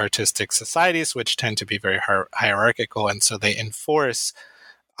over the artistic societies, which tend to be very hierarchical, and so they enforce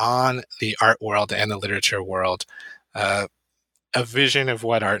on the art world and the literature world a vision of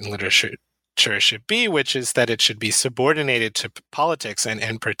what art and literature should be, which is that it should be subordinated to politics, and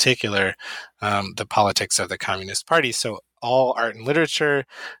in particular the politics of the Communist Party. So all art and literature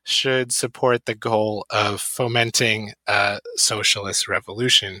should support the goal of fomenting a socialist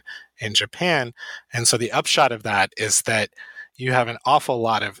revolution in Japan. And so the upshot of that is that you have an awful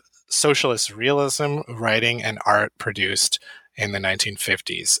lot of socialist realism writing and art produced in the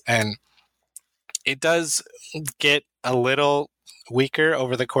 1950s. And it does get a little weaker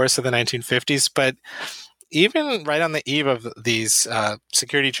over the course of the 1950s, but even right on the eve of these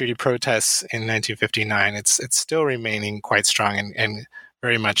security treaty protests in 1959, it's still remaining quite strong and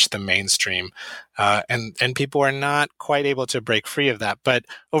very much the mainstream. And people are not quite able to break free of that. But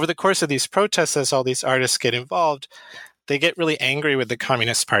over the course of these protests, as all these artists get involved, they get really angry with the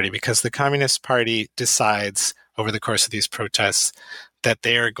Communist Party because the Communist Party decides over the course of these protests that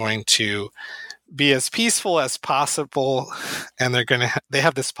they are going to be as peaceful as possible, and they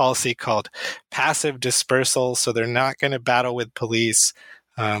have this policy called passive dispersal, so they're not going to battle with police.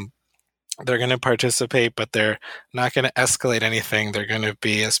 They're going to participate, but they're not going to escalate anything. They're going to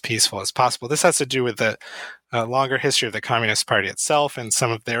be as peaceful as possible. This has to do with the longer history of the Communist Party itself and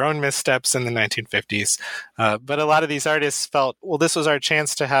some of their own missteps in the 1950s. But a lot of these artists felt, well, this was our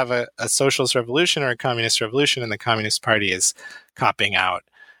chance to have a socialist revolution or a communist revolution, and the Communist Party is copping out.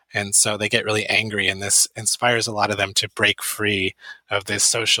 And so they get really angry, and this inspires a lot of them to break free of this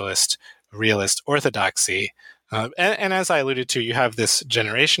socialist, realist orthodoxy. And as I alluded to, you have this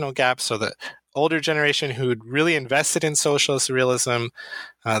generational gap. So the older generation who'd really invested in socialist realism,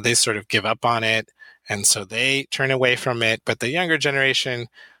 they sort of give up on it, and so they turn away from it. But the younger generation,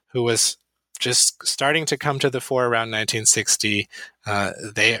 who was just starting to come to the fore around 1960,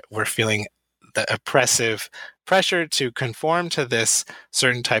 they were feeling the oppressive pressure to conform to this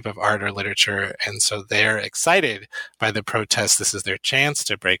certain type of art or literature. And so they're excited by the protests. This is their chance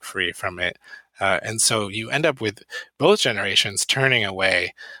to break free from it. And so you end up with both generations turning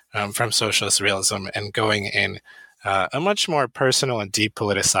away from socialist realism and going in a much more personal and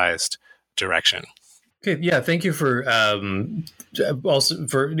depoliticized direction. Okay, yeah, thank you for also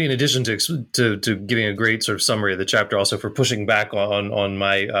for, in addition to giving a great sort of summary of the chapter, also for pushing back on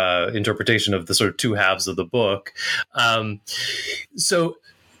my interpretation of the sort of two halves of the book. So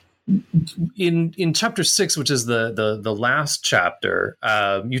in chapter 6, which is the last chapter,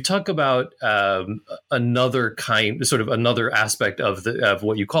 you talk about another aspect of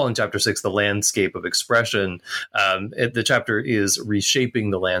what you call in chapter 6 the landscape of expression. The chapter is reshaping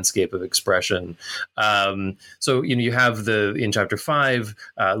the landscape of expression. So you have in chapter 5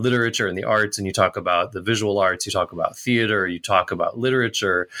 literature and the arts, and you talk about the visual arts, you talk about theater, you talk about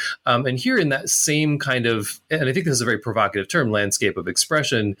literature, and here in that same kind of, and I think this is a very provocative term, landscape of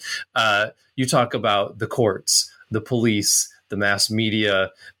expression. You talk about the courts, the police, the mass media,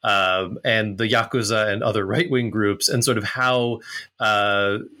 and the Yakuza and other right-wing groups, and sort of how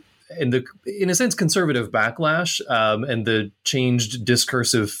in a sense, conservative backlash and the changed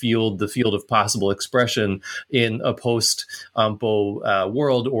discursive field, the field of possible expression in a post-Ampo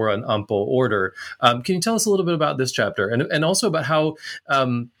world or an Ampo order. Can you tell us a little bit about this chapter, and also about how?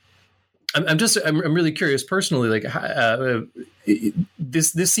 I'm really curious personally, like it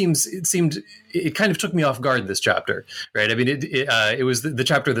kind of took me off guard, this chapter, right? I mean, it was the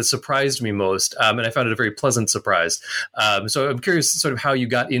chapter that surprised me most, and I found it a very pleasant surprise. So I'm curious sort of how you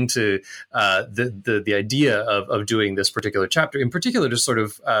got into the idea of doing this particular chapter, in particular, just sort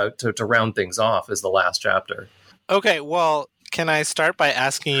of to round things off as the last chapter. Okay, well, can I start by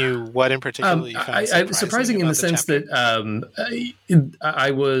asking you what in particular you found surprising in the sense that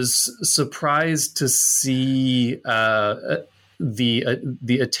I was surprised to see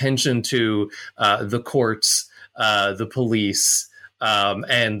the attention to the courts, the police,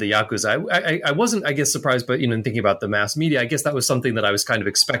 and the Yakuza. I wasn't, I guess, surprised, but in thinking about the mass media, I guess that was something that I was kind of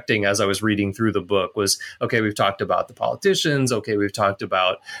expecting as I was reading through the book. Was okay, we've talked about the politicians. Okay, we've talked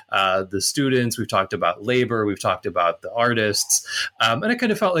about the students. We've talked about labor. We've talked about the artists, and I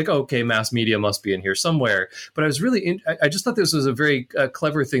kind of felt like, okay, mass media must be in here somewhere. But I was really, I just thought this was a very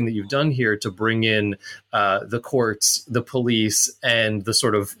clever thing that you've done here to bring in the courts, the police, and the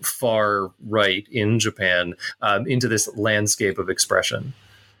sort of far right in Japan into this landscape of expression.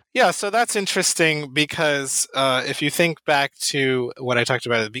 Yeah, so that's interesting because if you think back to what I talked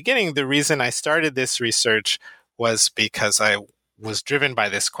about at the beginning, the reason I started this research was because I was driven by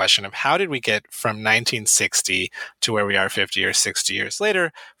this question of how did we get from 1960 to where we are 50 or 60 years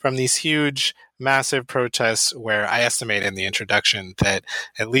later, from these huge, massive protests where I estimate in the introduction that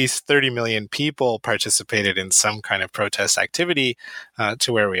at least 30 million people participated in some kind of protest activity,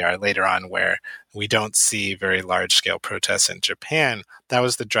 to where we are later on, where we don't see very large-scale protests in Japan. That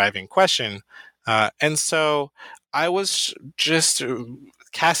was the driving question. And so I was just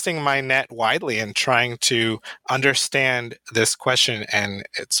casting my net widely and trying to understand this question and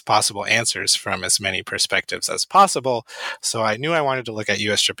its possible answers from as many perspectives as possible. So I knew I wanted to look at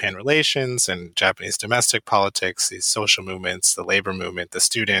U.S.-Japan relations and Japanese domestic politics, these social movements, the labor movement, the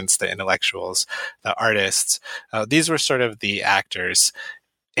students, the intellectuals, the artists. These were sort of the actors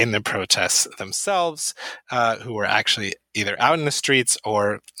in the protests themselves, who were actually either out in the streets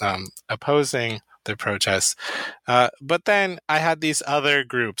or opposing the protests. But then I had these other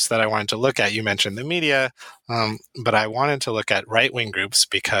groups that I wanted to look at. You mentioned the media, but I wanted to look at right-wing groups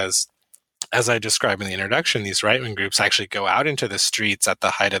because, as I described in the introduction, these right-wing groups actually go out into the streets at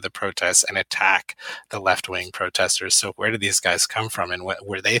the height of the protests and attack the left-wing protesters. So where did these guys come from and what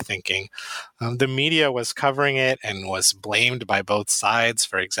were they thinking? The media was covering it and was blamed by both sides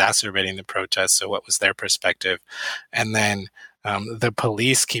for exacerbating the protests. So what was their perspective? And then the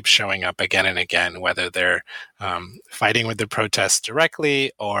police keep showing up again and again, whether they're fighting with the protests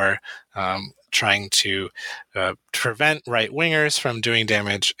directly or trying to prevent right-wingers from doing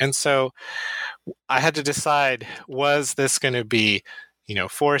damage. And so I had to decide, was this going to be,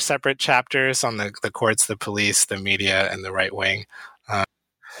 4 separate chapters on the courts, the police, the media, and the right wing?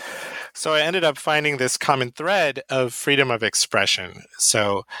 So I ended up finding this common thread of freedom of expression.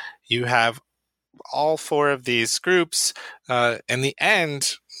 So you have all 4 of these groups, in the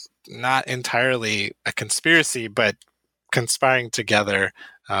end, not entirely a conspiracy, but conspiring together,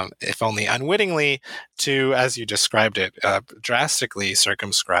 if only unwittingly, to, as you described it, drastically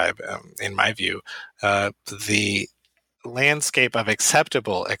circumscribe, in my view, the landscape of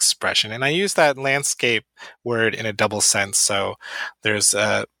acceptable expression. And I use that landscape word in a double sense. So there's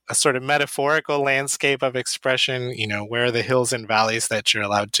a sort of metaphorical landscape of expression, where are the hills and valleys that you're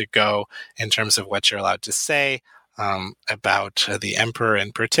allowed to go in terms of what you're allowed to say about the emperor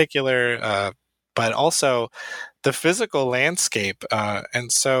in particular, but also the physical landscape.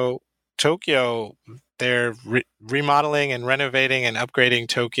 And so Tokyo, they're remodeling and renovating and upgrading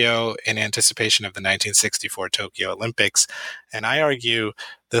Tokyo in anticipation of the 1964 Tokyo Olympics. And I argue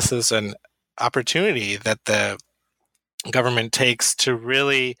this is an opportunity that the government takes to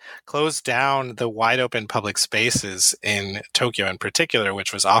really close down the wide open public spaces in Tokyo in particular,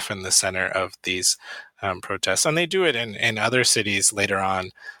 which was often the center of these protests. And they do it in other cities later on,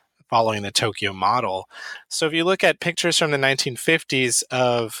 following the Tokyo model. So if you look at pictures from the 1950s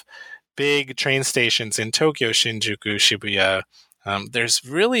of big train stations in Tokyo, Shinjuku, Shibuya, there's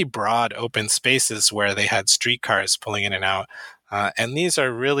really broad open spaces where they had streetcars pulling in and out. And these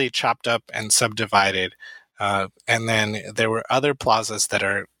are really chopped up and subdivided. And then there were other plazas that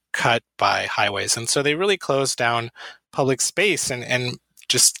are cut by highways. And so they really closed down public space. And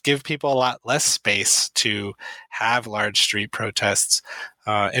just give people a lot less space to have large street protests.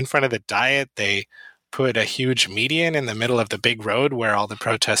 In front of the Diet, they put a huge median in the middle of the big road where all the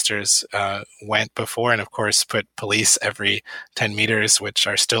protesters went before, and of course put police every 10 meters, which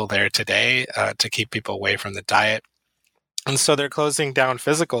are still there today, to keep people away from the Diet. And so they're closing down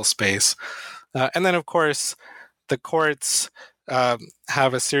physical space. And then, of course, the courts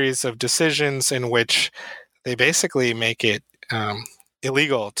have a series of decisions in which they basically make it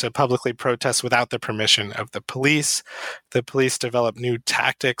illegal to publicly protest without the permission of the police. The police develop new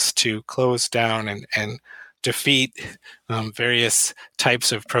tactics to close down and defeat various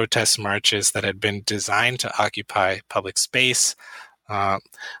types of protest marches that had been designed to occupy public space. The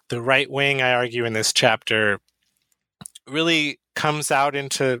right wing, I argue in this chapter, really comes out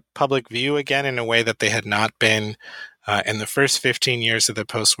into public view again in a way that they had not been in the first 15 years of the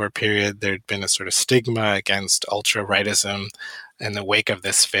post-war period. There'd been a sort of stigma against ultra-rightism in the wake of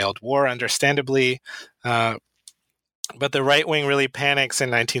this failed war, understandably. But the right wing really panics in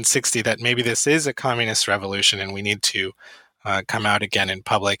 1960 that maybe this is a communist revolution and we need to come out again in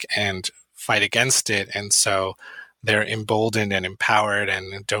public and fight against it. And so they're emboldened and empowered,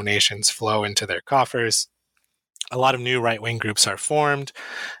 and donations flow into their coffers. A lot of new right-wing groups are formed,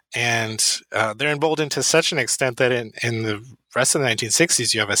 and they're emboldened to such an extent that in the rest of the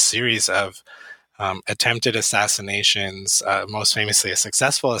 1960s, you have a series of attempted assassinations, most famously a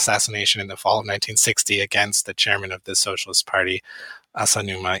successful assassination in the fall of 1960 against the chairman of the Socialist Party,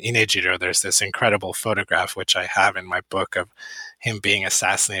 Asanuma Inejiro. There's this incredible photograph, which I have in my book, of him being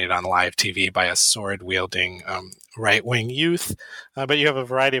assassinated on live TV by a sword-wielding right-wing youth. But you have a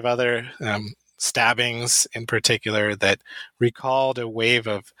variety of other stabbings in particular that recalled a wave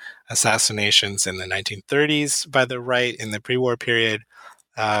of assassinations in the 1930s by the right in the pre-war period.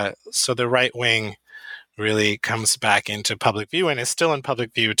 So the right wing really comes back into public view and is still in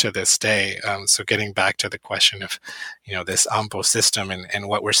public view to this day. So getting back to the question of, this AMPO system and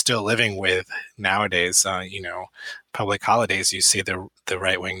what we're still living with nowadays, public holidays, you see the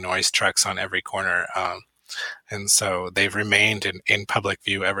right-wing noise trucks on every corner. And so they've remained in public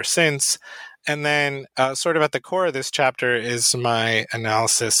view ever since. And then sort of at the core of this chapter is my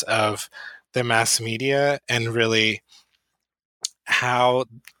analysis of the mass media and really how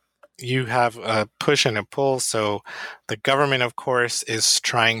you have a push and a pull. So the government, of course, is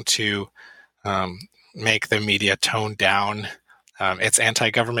trying to make the media tone down its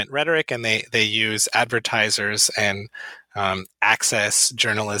anti-government rhetoric, and they use advertisers and access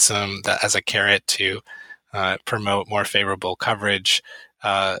journalism as a carrot to promote more favorable coverage.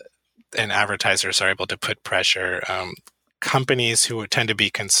 And advertisers are able to put pressure. Companies who tend to be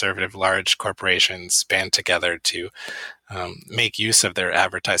conservative, large corporations, band together to make use of their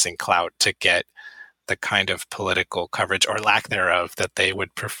advertising clout to get the kind of political coverage or lack thereof that they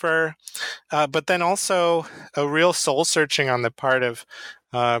would prefer. But then also a real soul searching on the part of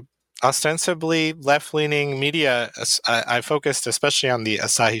ostensibly left-leaning media. I focused especially on the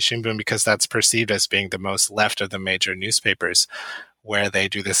Asahi Shimbun because that's perceived as being the most left of the major newspapers, where they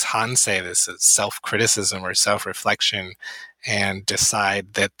do this hansei, this self-criticism or self-reflection, and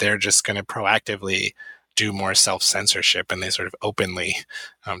decide that they're just going to proactively do more self-censorship. And they sort of openly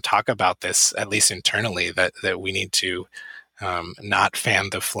talk about this, at least internally, that we need to not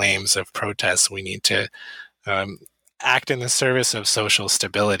fan the flames of protests. We need to act in the service of social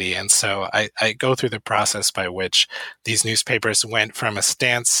stability. And so I go through the process by which these newspapers went from a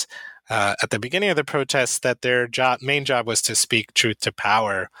stance at the beginning of the protests that their main job was to speak truth to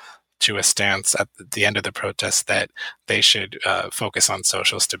power, to a stance at the end of the protest that they should focus on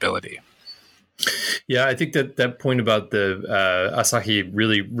social stability. Yeah, I think that point about the Asahi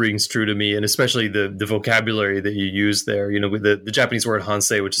really rings true to me, and especially the vocabulary that you use there. The Japanese word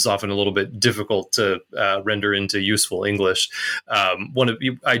hansei, which is often a little bit difficult to render into useful English.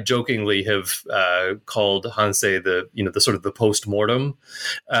 I jokingly have called hansei the sort of the post-mortem,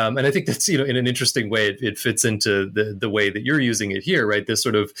 and I think that's in an interesting way it fits into the way that you're using it here, right? This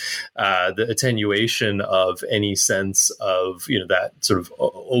sort of the attenuation of any sense of that sort of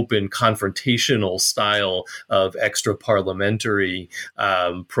open confrontation style of extra parliamentary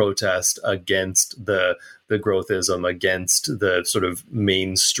protest against the growthism, against the sort of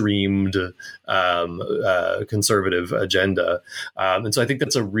mainstreamed conservative agenda. And so I think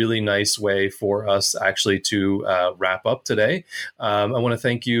that's a really nice way for us actually to wrap up today. I want to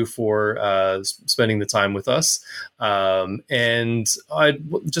thank you for spending the time with us. And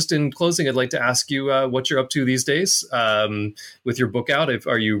just in closing, I'd like to ask you what you're up to these days with your book out.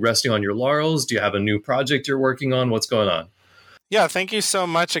 Are you resting on your laurels? Do you have a new project you're working on? What's going on? Yeah, thank you so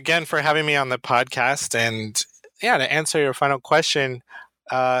much again for having me on the podcast. And yeah, to answer your final question,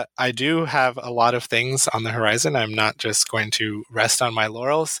 I do have a lot of things on the horizon. I'm not just going to rest on my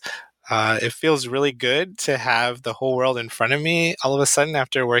laurels. It feels really good to have the whole world in front of me all of a sudden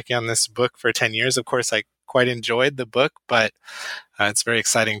after working on this book for 10 years. Of course, I quite enjoyed the book, but it's very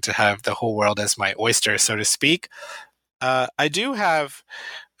exciting to have the whole world as my oyster, so to speak. I do have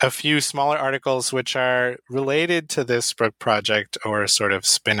a few smaller articles which are related to this book project, or sort of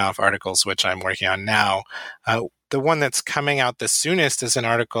spin-off articles which I'm working on now. The one that's coming out the soonest is an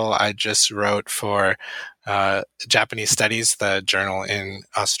article I just wrote for Japanese Studies, the journal in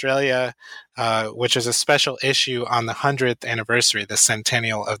Australia, which is a special issue on the 100th anniversary, the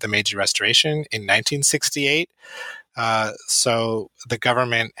centennial of the Meiji Restoration in 1968. So the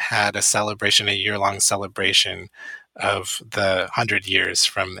government had a year-long celebration of the 100 years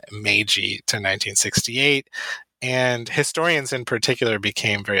from Meiji to 1968. And historians in particular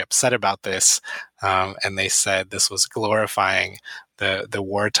became very upset about this, and they said this was glorifying the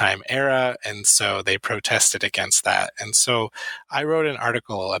wartime era, and so they protested against that. And so I wrote an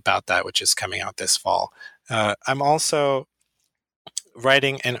article about that, which is coming out this fall. I'm also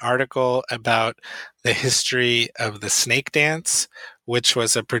writing an article about the history of the snake dance, which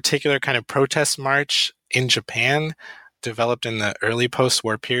was a particular kind of protest march in Japan, developed in the early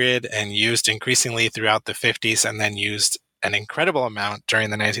post-war period and used increasingly throughout the 50s, and then used an incredible amount during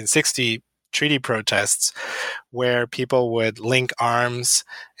the 1960 treaty protests, where people would link arms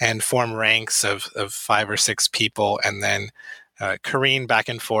and form ranks of 5 or 6 people and then careen back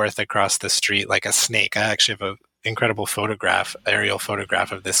and forth across the street like a snake. I actually have an incredible aerial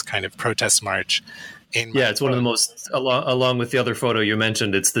photograph of this kind of protest march. It's one of the most, along with the other photo you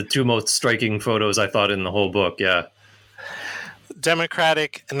mentioned, it's the two most striking photos I thought in the whole book. Yeah.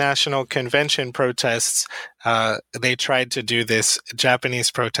 Democratic National Convention protests, they tried to do this Japanese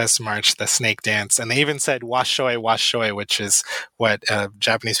protest march, the snake dance, and they even said "Washoe, washoe," which is what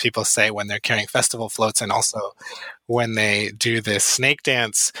Japanese people say when they're carrying festival floats, and also when they do this snake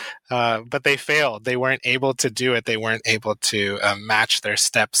dance. But they failed. They weren't able to do it. They weren't able to match their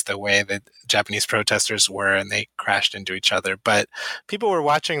steps the way that Japanese protesters were, and they crashed into each other. But people were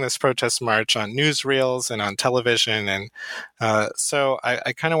watching this protest march on newsreels and on television, and so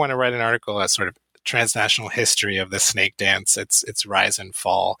I kind of want to write an article as sort of transnational history of the snake dance, its rise and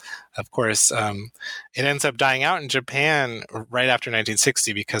fall. Of course, it ends up dying out in Japan right after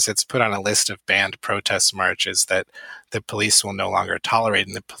 1960 because it's put on a list of banned protest marches that the police will no longer tolerate.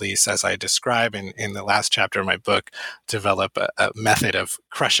 And the police, as I describe in the last chapter of my book, develop a method of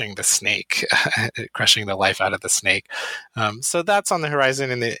crushing the snake, crushing the life out of the snake. So that's on the horizon.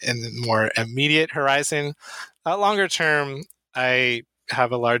 In the more immediate horizon, longer term, I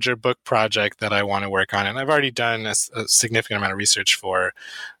have a larger book project that I want to work on, and I've already done a significant amount of research for.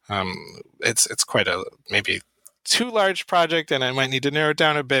 It's quite a maybe too large project, and I might need to narrow it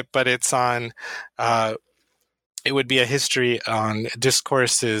down a bit. But it's on. It would be a history on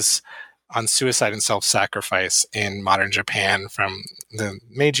discourses on suicide and self-sacrifice in modern Japan from the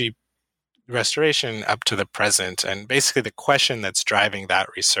Meiji Restoration up to the present, and basically the question that's driving that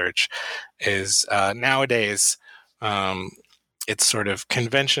research is nowadays. It's sort of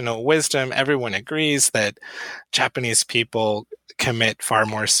conventional wisdom. Everyone agrees that Japanese people commit far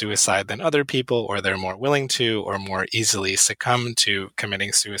more suicide than other people, or they're more willing to, or more easily succumb to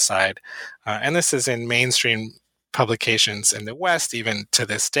committing suicide. And this is in mainstream publications in the West, even to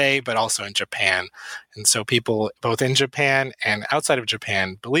this day, but also in Japan. And so people both in Japan and outside of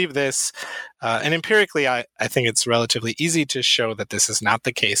Japan believe this. And empirically, I think it's relatively easy to show that this is not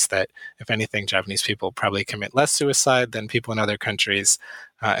the case, that if anything, Japanese people probably commit less suicide than people in other countries.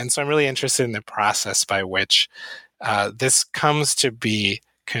 And so I'm really interested in the process by which this comes to be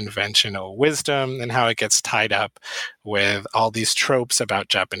conventional wisdom and how it gets tied up with all these tropes about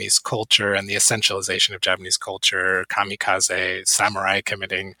Japanese culture and the essentialization of Japanese culture, kamikaze, samurai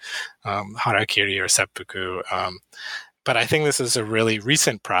committing harakiri or seppuku. But I think this is a really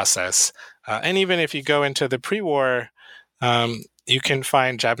recent process. And even if you go into the pre-war, you can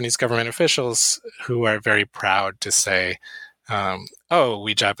find Japanese government officials who are very proud to say,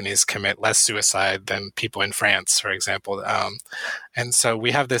 we Japanese commit less suicide than people in France, for example. And so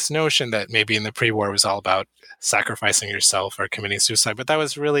we have this notion that maybe in the pre-war was all about sacrificing yourself or committing suicide, but that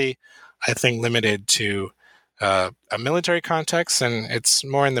was really, I think, limited to a military context, and it's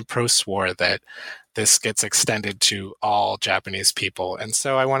more in the post-war that this gets extended to all Japanese people. And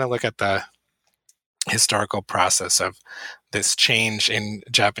so I want to look at the historical process of this change in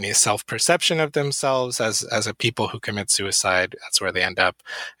Japanese self-perception of themselves as a people who commit suicide. That's where they end up.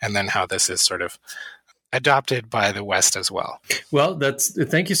 And then how this is sort of adopted by the West as well. Well,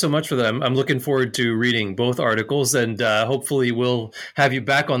 thank you so much for that. I'm looking forward to reading both articles, and hopefully we'll have you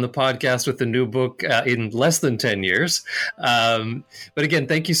back on the podcast with the new book in less than 10 years. But again,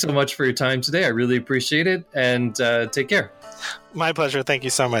 thank you so much for your time today. I really appreciate it, and take care. My pleasure. Thank you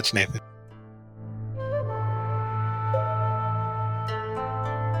so much, Nathan.